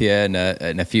in with you in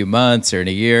a few months or in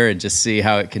a year and just see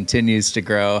how it continues to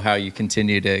grow, how you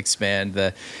continue to expand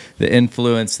the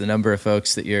influence, the number of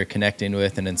folks that you're connecting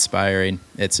with and inspiring.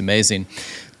 It's amazing.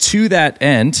 To that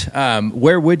end,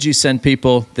 where would you send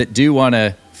people that do want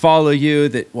to follow you,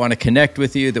 that want to connect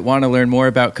with you, that want to learn more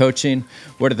about coaching?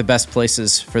 What are the best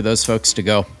places for those folks to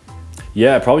go?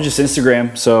 Yeah, probably just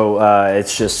Instagram. So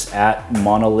it's just at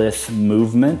Monolith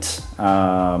Movement.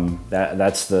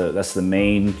 That's the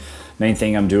main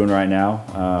thing I'm doing right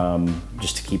now,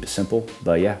 just to keep it simple.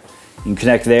 But yeah, you can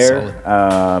connect there,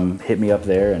 hit me up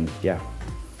there, and yeah.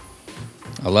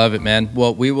 I love it, man.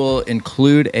 Well, we will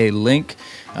include a link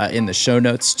in the show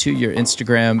notes to your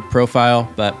Instagram profile,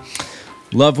 but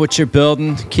love what you're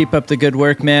building. Keep up the good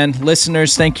work, man.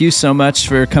 Listeners, thank you so much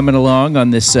for coming along on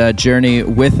this journey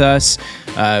with us.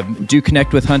 Do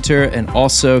connect with Hunter and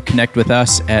also connect with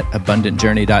us at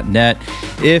abundantjourney.net.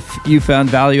 If you found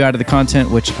value out of the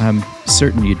content, which I'm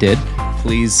certain you did,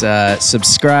 please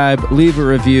subscribe, leave a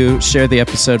review, share the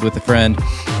episode with a friend.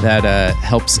 That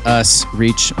helps us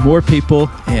reach more people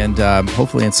and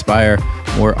hopefully inspire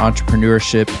more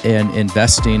entrepreneurship and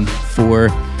investing for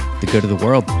the good of the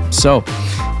world. So,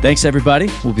 thanks everybody.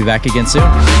 We'll be back again soon.